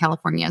 I believe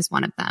California is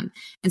one of them.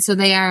 And so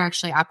they are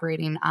actually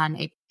operating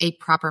on a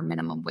proper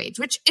minimum wage,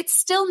 which it's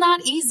still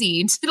not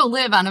easy to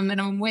live on a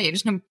minimum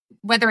wage,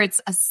 whether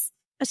it's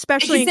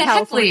especially in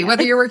California,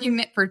 whether you're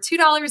working for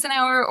 $2 an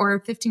hour or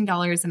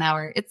 $15 an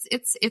hour,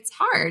 it's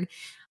hard.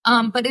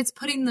 But it's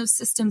putting those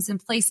systems in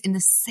place in the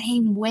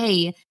same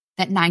way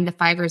that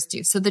 9-to-5ers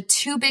do. So the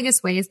two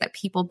biggest ways that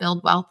people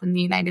build wealth in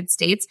the United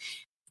States,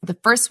 the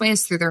first way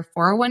is through their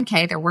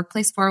 401k, their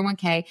workplace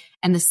 401k,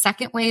 and the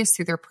second way is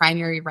through their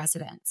primary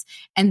residence.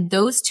 And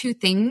those two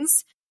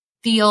things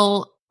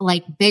feel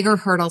like bigger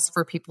hurdles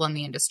for people in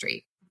the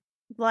industry.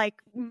 Like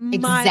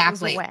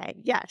miles away.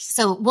 Yes.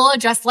 So we'll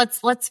address,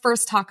 let's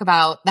first talk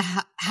about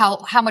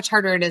how much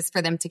harder it is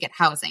for them to get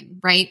housing,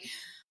 right?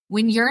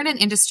 When you're in an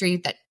industry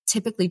that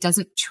typically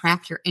doesn't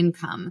track your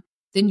income,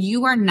 then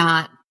you are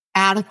not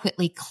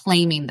adequately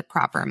claiming the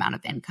proper amount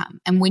of income.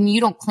 And when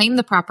you don't claim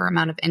the proper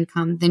amount of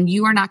income, then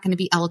you are not going to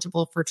be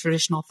eligible for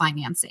traditional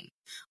financing,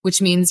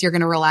 which means you're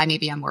going to rely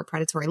maybe on more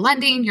predatory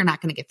lending. You're not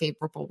going to get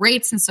favorable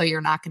rates. And so you're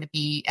not going to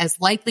be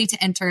as likely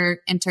to enter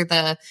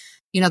the,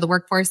 the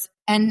workforce.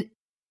 And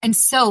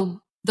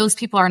so those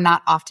people are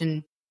not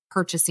often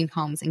purchasing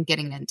homes and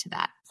getting into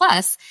that.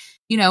 Plus,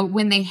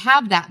 when they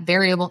have that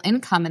variable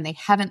income and they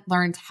haven't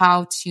learned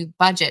how to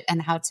budget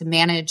and how to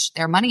manage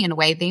their money in a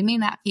way, they may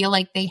not feel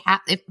like they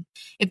have,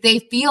 if they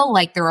feel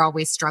like they're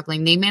always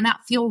struggling, they may not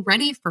feel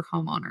ready for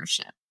home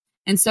ownership.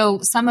 And so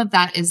some of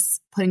that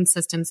is putting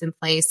systems in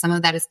place. Some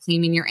of that is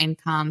claiming your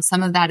income.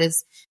 Some of that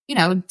is,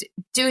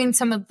 doing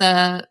some of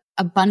the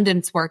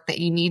abundance work that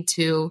you need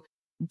to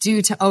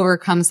do to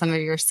overcome some of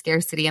your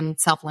scarcity and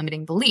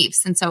self-limiting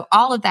beliefs. And so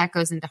all of that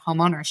goes into home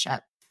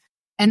ownership.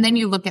 And then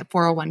you look at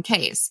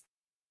 401ks.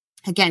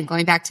 Again,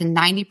 going back to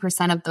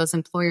 90% of those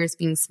employers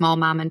being small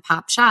mom and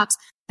pop shops,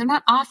 they're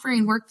not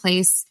offering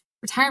workplace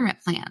retirement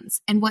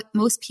plans. And what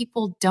most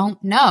people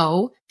don't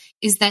know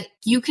is that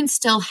you can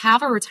still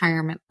have a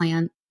retirement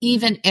plan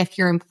even if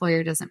your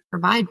employer doesn't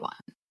provide one.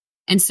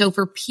 And so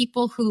for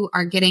people who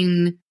are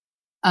getting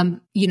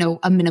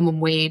a minimum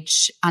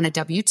wage on a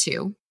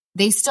W-2,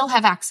 they still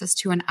have access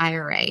to an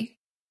IRA,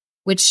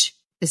 which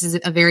this is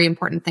a very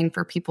important thing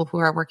for people who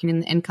are working in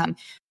the income.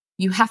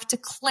 You have to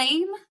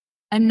claim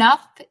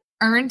enough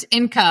earned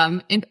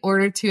income in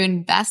order to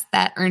invest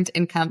that earned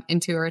income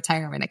into a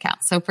retirement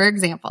account. So for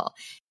example,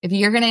 if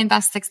you're going to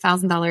invest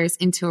 $6,000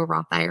 into a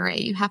Roth IRA,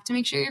 you have to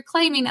make sure you're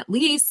claiming at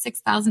least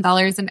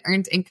 $6,000 in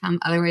earned income.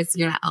 Otherwise,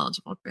 you're not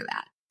eligible for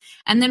that.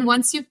 And then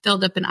once you've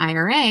built up an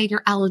IRA,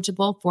 you're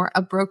eligible for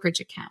a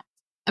brokerage account.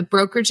 A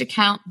brokerage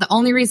account, the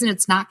only reason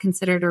it's not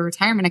considered a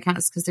retirement account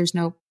is because there's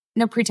no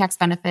pre-tax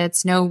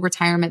benefits, no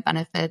retirement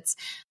benefits.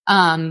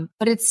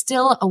 But it's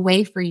still a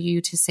way for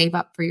you to save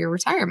up for your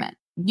retirement.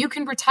 You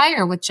can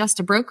retire with just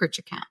a brokerage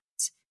account.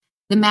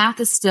 The math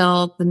is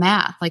still the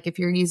math. Like if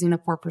you're using a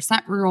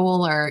 4%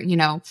 rule or,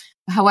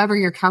 however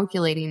you're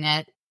calculating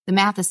it, the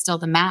math is still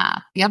the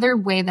math. The other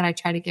way that I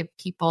try to give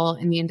people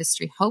in the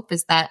industry hope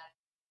is that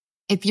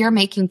if you're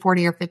making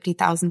 $40,000 or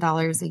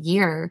 $50,000 a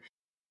year,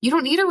 you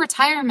don't need a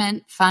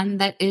retirement fund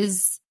that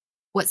is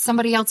what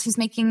somebody else who's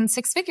making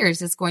six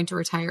figures is going to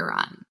retire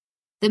on.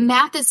 The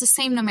math is the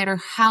same no matter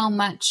how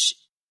much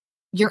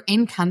your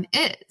income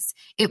is.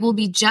 It will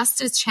be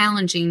just as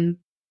challenging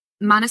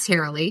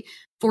monetarily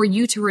for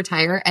you to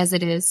retire as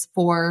it is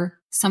for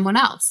someone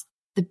else.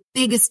 The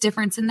biggest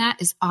difference in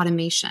that is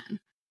automation.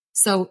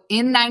 So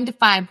in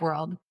 9-to-5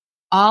 world,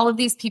 all of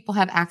these people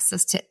have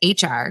access to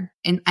HR.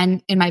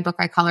 And in my book,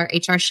 I call her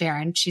HR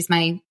Sharon. She's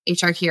my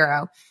HR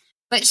hero.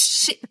 But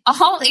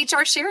all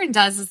HR Sharon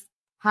does is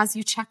has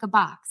you check a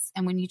box.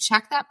 And when you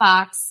check that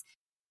box,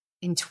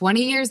 in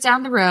 20 years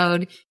down the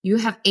road, you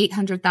have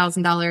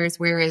 $800,000,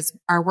 whereas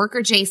our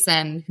worker,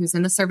 Jason, who's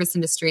in the service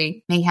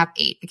industry, may have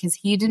 8 because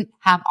he didn't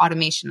have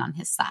automation on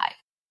his side.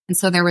 And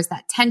so there was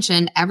that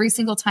tension. Every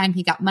single time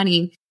he got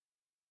money,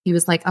 he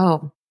was like,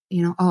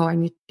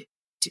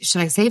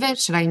 should I save it?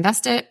 Should I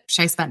invest it?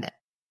 Should I spend it?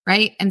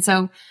 Right? And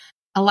so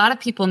a lot of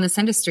people in this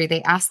industry,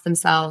 they ask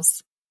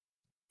themselves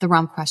the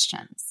wrong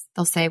questions.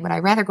 They'll say, would I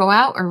rather go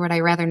out or would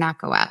I rather not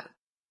go out?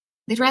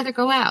 They'd rather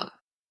go out.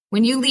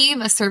 When you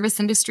leave a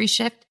service industry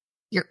shift,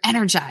 you're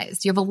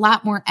energized. You have a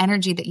lot more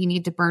energy that you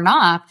need to burn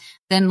off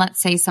than, let's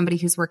say, somebody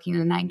who's working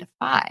a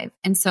 9-to-5.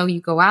 And so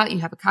you go out, you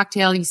have a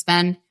cocktail, you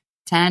spend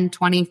 10,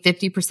 20,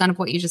 50% of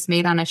what you just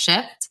made on a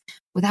shift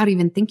without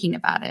even thinking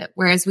about it.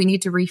 Whereas we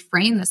need to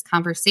reframe this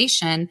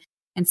conversation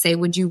and say,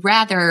 would you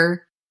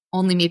rather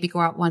only maybe go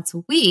out once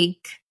a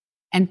week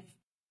and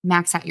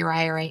max out your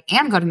IRA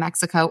and go to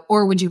Mexico,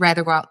 or would you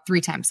rather go out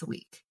 3 times a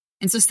week?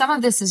 And so some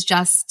of this is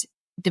just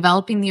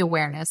developing the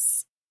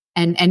awareness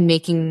and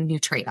making new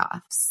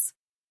trade-offs.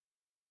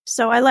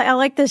 So I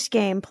like this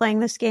game, playing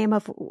this game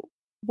of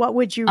what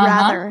would you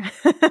rather?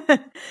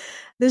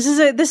 This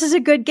is a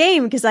good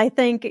game because I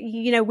think,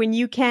 when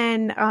you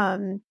can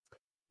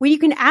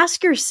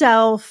ask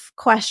yourself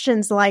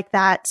questions like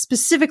that,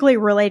 specifically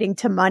relating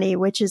to money,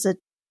 which is a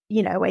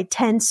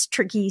tense,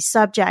 tricky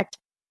subject.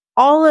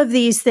 All of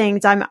these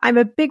things I'm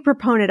a big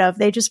proponent of.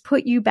 They just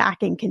put you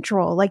back in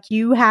control. Like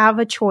you have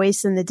a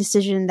choice in the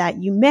decision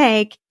that you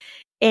make.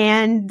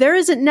 And there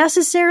isn't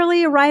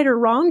necessarily a right or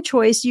wrong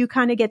choice. You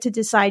kind of get to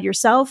decide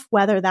yourself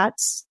whether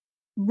that's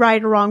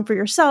right or wrong for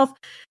yourself,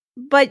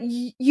 but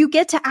you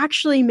get to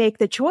actually make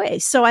the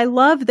choice. So I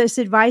love this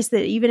advice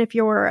that even if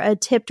you're a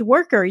tipped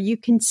worker, you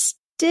can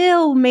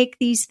still make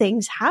these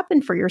things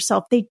happen for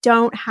yourself. They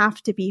don't have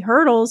to be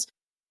hurdles.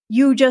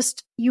 You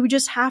just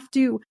have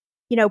to,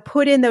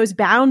 put in those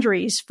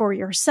boundaries for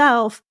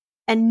yourself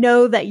and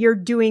know that you're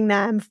doing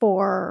them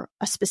for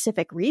a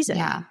specific reason.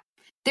 Yeah.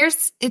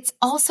 It's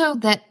also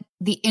that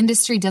the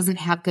industry doesn't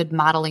have good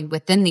modeling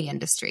within the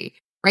industry,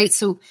 right?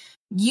 So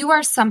you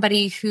are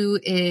somebody who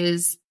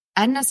is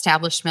at an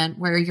establishment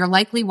where you're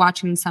likely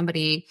watching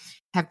somebody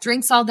have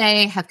drinks all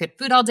day, have good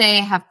food all day,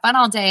 have fun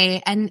all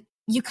day. And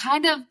you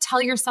kind of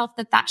tell yourself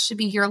that should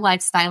be your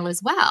lifestyle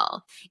as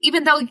well,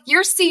 even though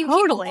you're seeing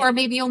people who are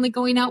maybe only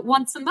going out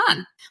once a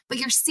month, but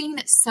you're seeing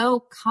it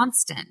so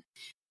constant.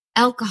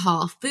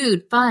 Alcohol,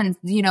 food, fun,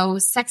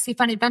 sexy,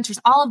 fun adventures,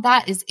 all of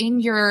that is in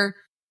your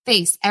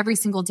face every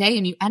single day,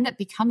 and you end up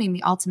becoming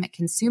the ultimate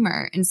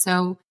consumer. And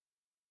so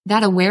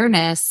that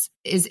awareness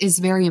is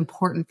very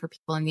important for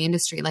people in the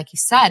industry, like you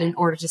said, in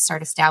order to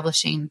start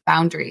establishing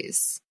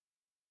boundaries.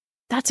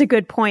 That's a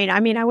good point.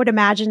 I mean, I would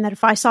imagine that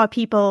if I saw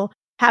people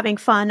having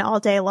fun all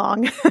day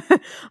long,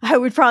 I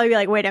would probably be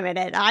like, wait a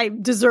minute, I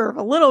deserve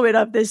a little bit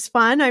of this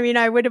fun. I mean,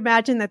 I would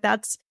imagine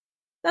that's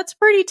a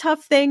pretty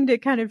tough thing to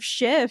kind of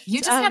shift.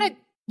 You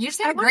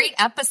just had a great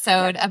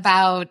episode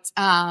about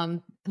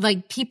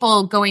like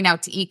people going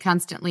out to eat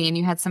constantly, and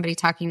you had somebody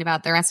talking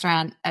about their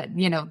restaurant,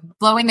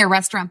 blowing their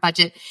restaurant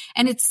budget.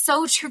 And it's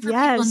so true for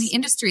people in the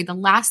industry. The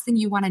last thing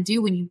you want to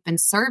do when you've been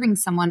serving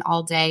someone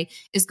all day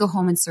is go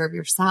home and serve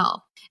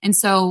yourself. And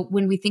so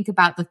when we think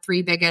about the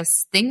 3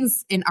 biggest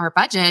things in our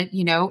budget,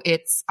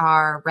 it's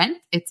our rent,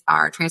 it's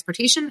our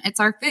transportation, it's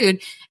our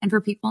food. And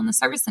for people in the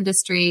service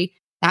industry,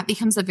 that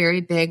becomes a very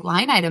big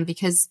line item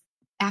because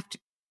after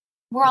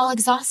we're all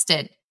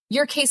exhausted.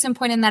 your case in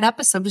point in that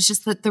episode was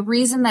just that the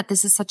reason that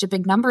this is such a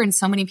big number in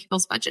so many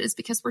people's budget is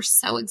because we're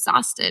so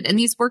exhausted. And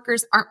these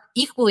workers are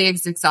equally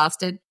as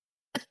exhausted.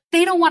 But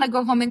they don't want to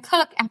go home and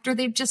cook after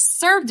they've just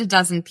served a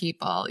dozen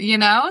people,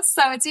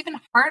 So it's even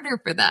harder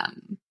for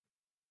them.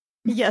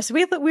 Yes,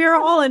 we are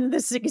all in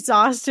this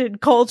exhausted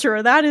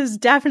culture. That is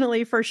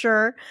definitely for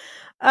sure.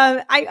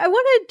 I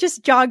want to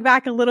just jog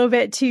back a little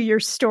bit to your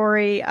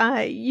story.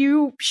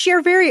 You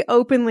share very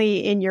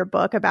openly in your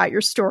book about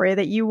your story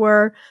that you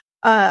were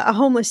a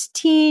homeless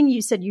teen.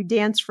 You said you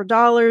danced for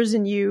dollars,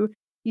 and you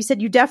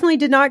said you definitely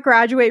did not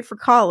graduate for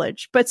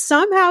college, but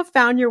somehow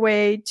found your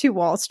way to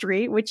Wall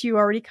Street, which you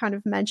already kind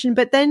of mentioned.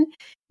 But then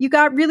you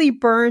got really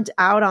burned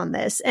out on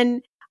this.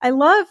 And I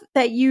love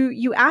that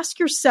you ask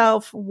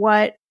yourself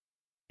what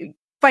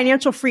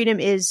financial freedom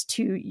is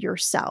to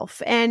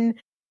yourself. And,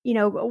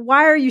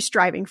 why are you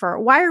striving for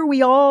it? Why are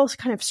we all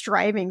kind of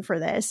striving for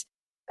this?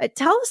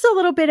 Tell us a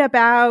little bit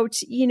about,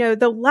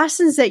 the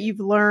lessons that you've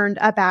learned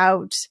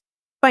about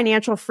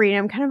financial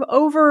freedom kind of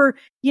over,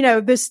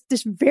 this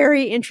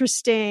very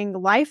interesting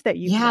life that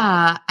you've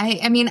led.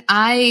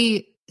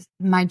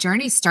 My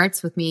journey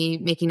starts with me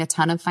making a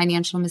ton of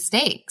financial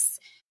mistakes.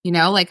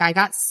 I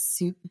got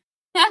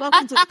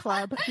welcome to the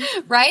club.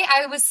 Right?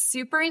 I was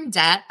super in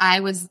debt. I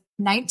was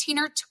 19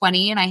 or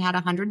 20 and I had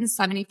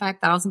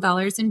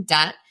 $175,000 in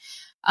debt,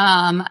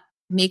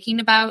 making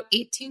about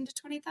 $18,000 to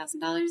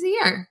 $20,000 a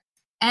year.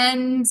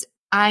 And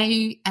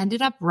I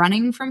ended up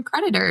running from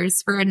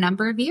creditors for a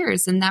number of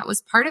years. And that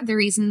was part of the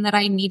reason that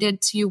I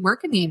needed to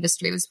work in the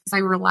industry, was because I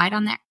relied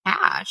on that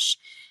cash.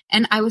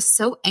 And I was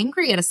so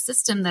angry at a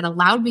system that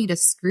allowed me to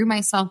screw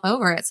myself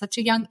over at such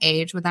a young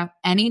age without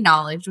any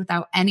knowledge,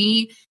 without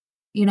any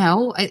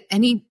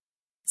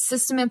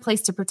system in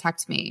place to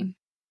protect me.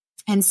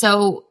 And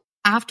so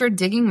after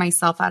digging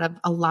myself out of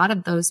a lot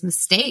of those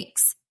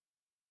mistakes,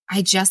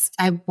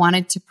 I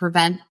wanted to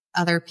prevent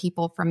other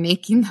people from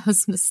making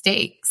those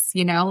mistakes.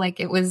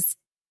 It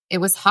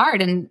was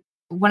hard. And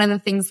one of the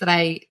things that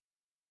I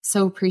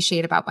so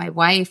appreciate about my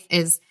wife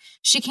is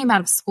she came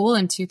out of school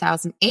in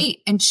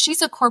 2008 and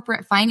she's a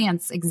corporate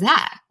finance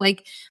exec,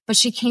 but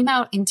she came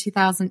out in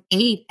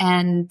 2008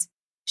 and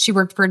she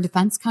worked for a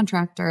defense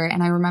contractor.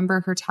 And I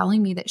remember her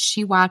telling me that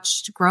she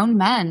watched grown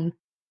men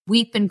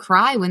weep and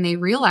cry when they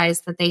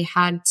realized that they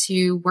had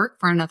to work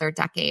for another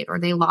decade or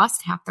they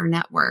lost half their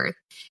net worth.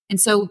 And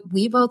so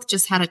we both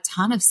just had a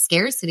ton of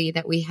scarcity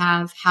that we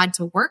have had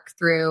to work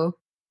through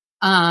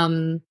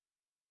to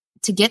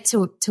get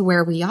to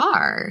where we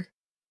are.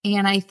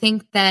 And I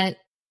think that,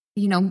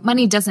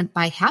 money doesn't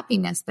buy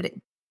happiness, but it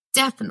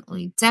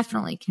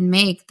definitely can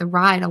make the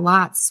ride a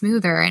lot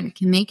smoother and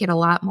can make it a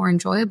lot more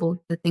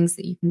enjoyable, the things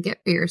that you can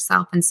get for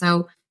yourself. And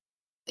so,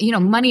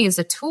 money is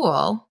a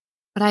tool,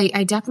 but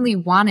I definitely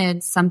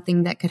wanted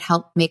something that could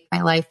help make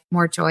my life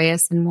more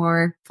joyous and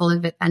more full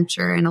of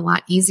adventure and a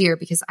lot easier,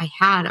 because I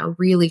had a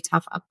really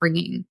tough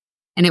upbringing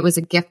and it was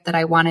a gift that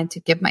I wanted to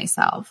give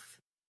myself.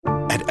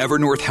 At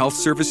Evernorth Health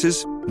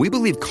Services, we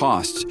believe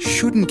costs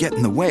shouldn't get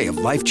in the way of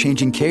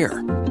life-changing care,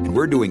 and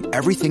we're doing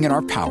everything in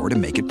our power to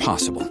make it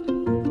possible.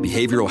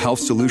 Behavioral health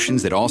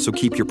solutions that also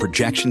keep your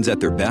projections at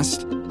their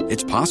best?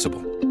 It's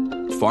possible.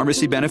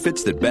 Pharmacy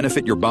benefits that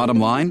benefit your bottom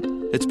line?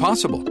 It's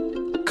possible.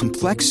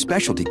 Complex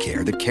specialty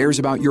care that cares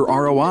about your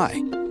ROI?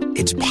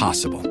 It's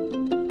possible.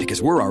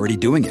 Because we're already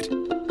doing it.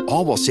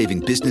 All while saving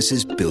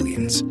businesses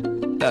billions.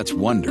 That's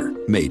Wonder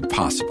made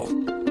possible.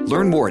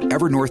 Learn more at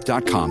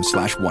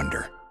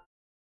evernorth.com/wonder.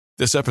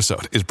 This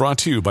episode is brought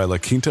to you by La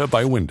Quinta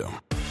by Wyndham.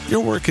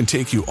 Your work can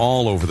take you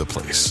all over the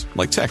place,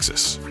 like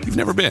Texas. You've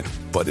never been,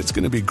 but it's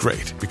going to be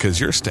great because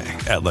you're staying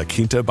at La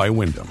Quinta by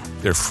Wyndham.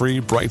 Their free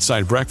Bright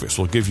Side breakfast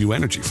will give you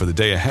energy for the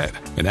day ahead.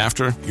 And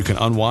after, you can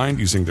unwind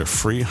using their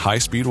free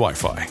high-speed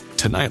Wi-Fi.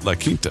 Tonight, La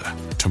Quinta.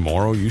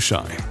 Tomorrow, you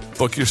shine.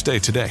 Book your stay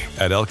today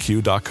at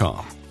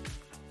LQ.com.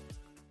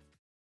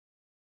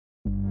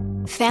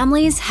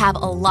 Families have a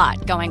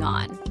lot going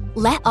on.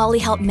 Let Ollie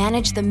help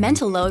manage the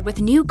mental load with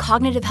new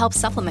cognitive help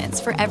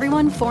supplements for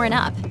everyone 4 and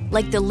up,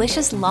 like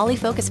delicious Lolly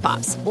Focus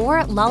Pops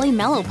or Lolly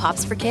Mellow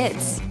Pops for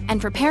kids.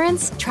 And for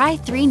parents, try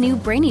 3 new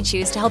Brainy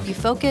Chews to help you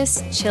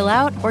focus, chill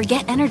out, or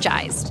get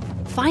energized.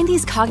 Find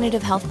these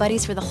cognitive health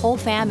buddies for the whole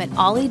fam at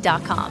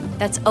ollie.com.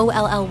 That's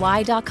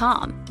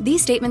OLLY.com.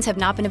 These statements have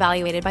not been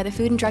evaluated by the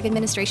Food and Drug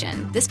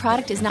Administration. This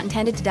product is not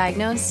intended to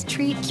diagnose,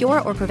 treat,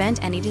 cure, or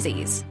prevent any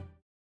disease.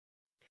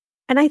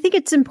 And I think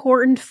it's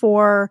important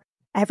for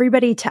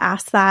everybody to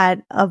ask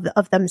that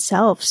of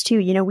themselves too.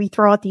 We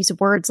throw out these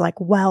words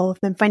like wealth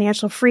and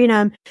financial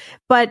freedom,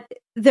 but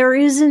there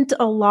isn't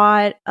a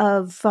lot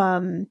of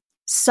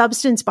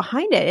substance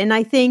behind it. And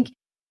I think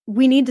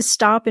we need to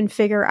stop and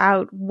figure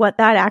out what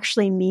that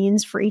actually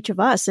means for each of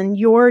us. And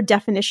your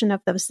definition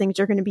of those things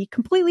are going to be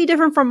completely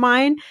different from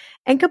mine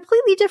and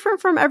completely different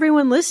from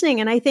everyone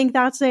listening. And I think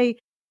that's a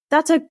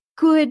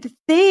good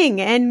thing.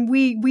 And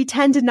we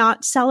tend to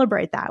not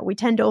celebrate that. We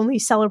tend to only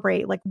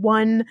celebrate like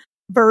one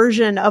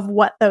version of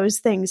what those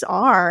things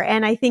are.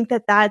 And I think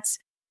that that's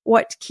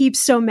what keeps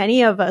so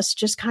many of us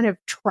just kind of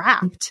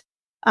trapped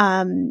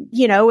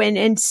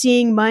and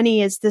seeing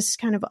money as this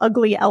kind of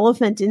ugly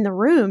elephant in the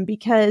room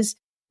because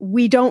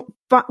we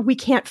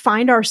can't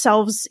find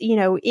ourselves,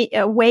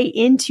 a way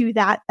into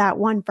that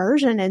one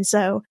version. And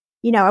so,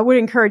 I would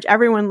encourage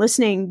everyone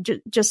listening,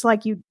 just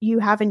like you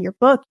have in your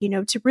book,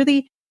 to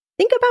really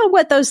think about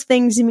what those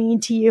things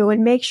mean to you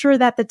and make sure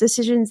that the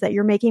decisions that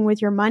you're making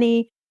with your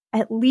money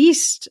at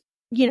least,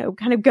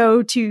 kind of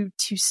go to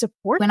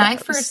support When those. I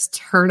first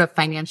heard of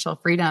financial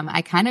freedom,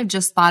 I kind of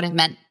just thought it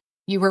meant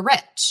you were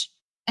rich.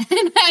 And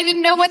I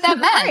didn't know what that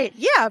meant. Right.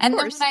 Yeah, of and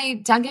course. then when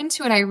I dug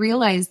into it, I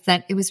realized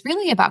that it was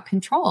really about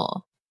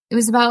control. It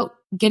was about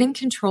getting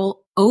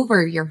control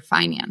over your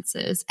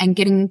finances and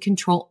getting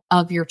control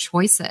of your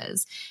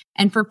choices.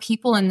 And for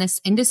people in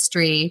this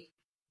industry,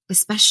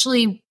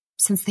 especially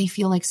since they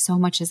feel like so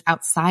much is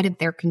outside of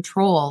their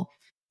control,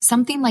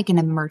 something like an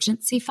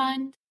emergency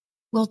fund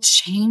will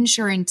change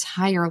your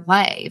entire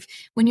life.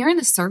 When you're in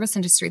the service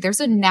industry,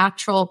 there's a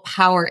natural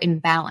power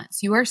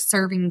imbalance. You are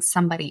serving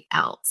somebody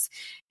else.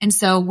 And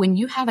so when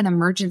you have an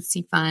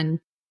emergency fund,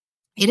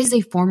 it is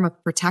a form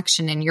of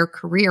protection in your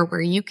career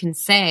where you can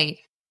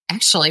say,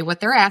 actually, what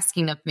they're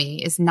asking of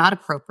me is not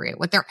appropriate.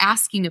 What they're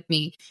asking of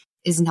me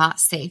is not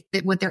safe.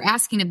 What they're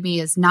asking of me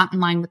is not in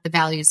line with the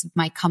values of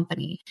my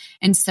company.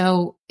 And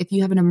so if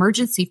you have an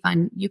emergency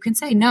fund, you can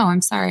say, no,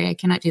 I'm sorry, I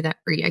cannot do that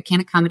for you. I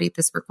can't accommodate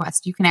this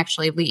request. You can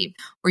actually leave,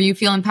 or you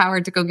feel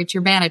empowered to go get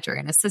your manager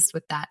and assist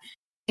with that.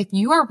 If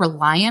you are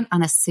reliant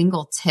on a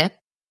single tip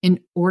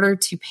in order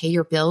to pay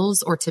your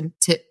bills or to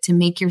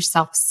make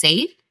yourself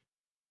safe,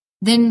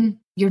 then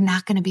you're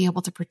not going to be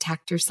able to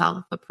protect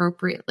yourself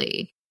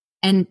appropriately.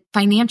 And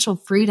financial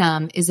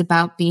freedom is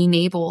about being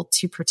able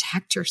to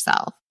protect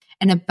yourself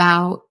and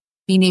about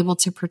being able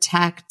to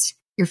protect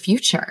your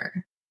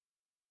future.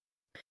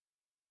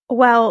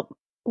 Well,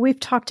 we've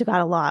talked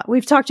about a lot.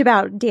 We've talked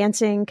about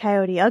Dancing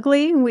Coyote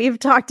Ugly. We've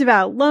talked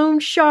about loan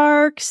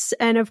sharks.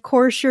 And of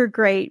course, your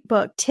great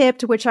book,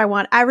 Tipped, which I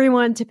want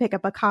everyone to pick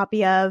up a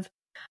copy of.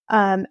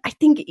 I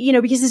think,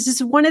 because this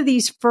is one of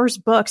these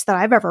first books that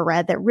I've ever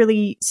read that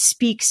really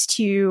speaks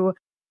to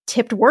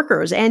tipped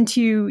workers and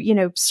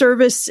to,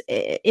 service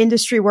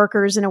industry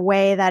workers in a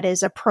way that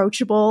is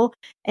approachable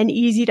and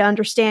easy to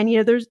understand.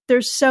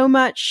 There's so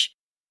much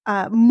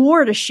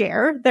more to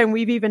share than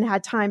we've even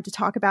had time to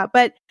talk about.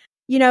 But,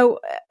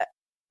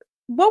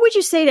 what would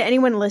you say to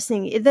anyone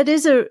listening that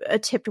is a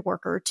tipped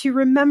worker to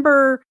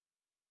remember,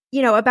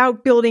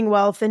 about building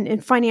wealth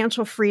and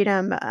financial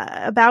freedom,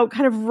 about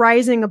kind of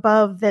rising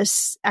above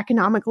this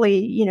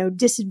economically,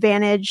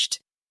 disadvantaged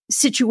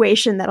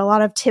situation that a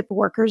lot of tip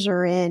workers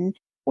are in?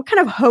 What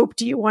kind of hope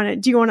do you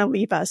want to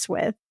leave us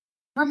with?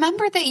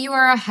 Remember that you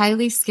are a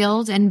highly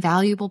skilled and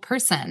valuable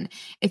person.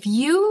 If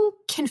you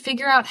can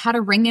figure out how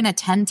to ring in a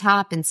 10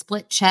 top and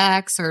split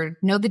checks, or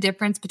know the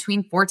difference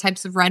between 4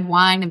 types of red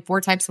wine and 4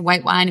 types of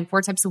white wine and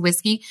 4 types of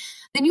whiskey,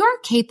 then you are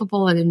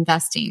capable of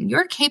investing.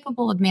 You're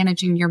capable of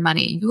managing your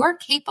money. You are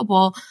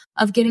capable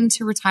of getting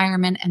to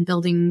retirement and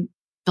building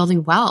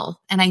wealth.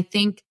 And I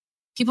think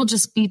people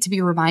just need to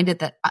be reminded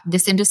that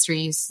this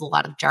industry uses a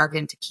lot of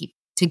jargon to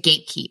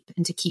gatekeep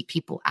and to keep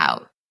people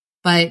out.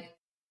 But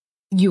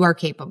you are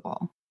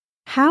capable.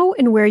 How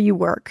and where you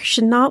work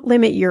should not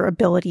limit your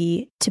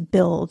ability to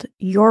build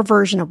your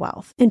version of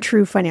wealth and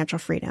true financial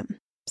freedom.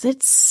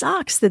 It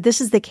sucks that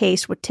this is the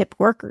case with tipped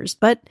workers,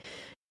 but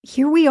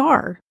here we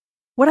are.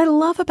 What I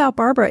love about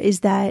Barbara is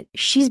that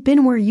she's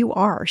been where you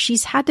are.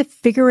 She's had to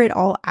figure it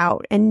all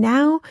out, and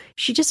now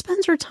she just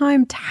spends her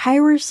time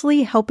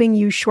tirelessly helping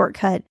you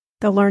shortcut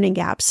the learning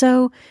gap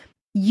so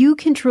you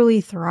can truly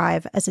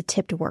thrive as a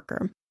tipped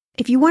worker.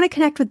 If you want to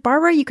connect with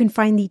Barbara, you can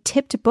find the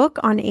Tipped book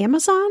on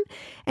Amazon,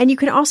 and you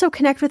can also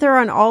connect with her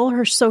on all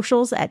her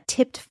socials at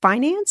Tipped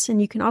Finance.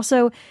 And you can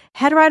also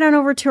head right on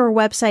over to her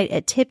website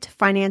at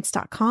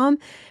tippedfinance.com,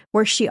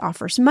 where she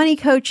offers money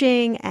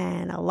coaching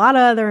and a lot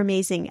of other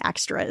amazing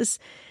extras.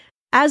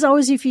 As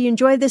always, if you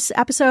enjoyed this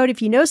episode,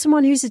 if you know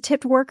someone who's a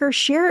tipped worker,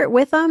 share it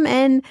with them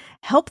and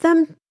help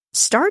them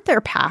start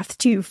their path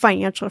to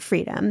financial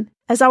freedom.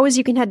 As always,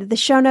 you can head to the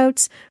show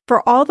notes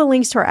for all the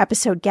links to our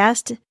episode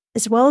guest,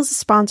 as well as the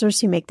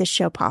sponsors who make this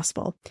show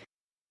possible.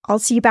 I'll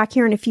see you back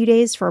here in a few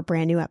days for a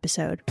brand new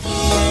episode.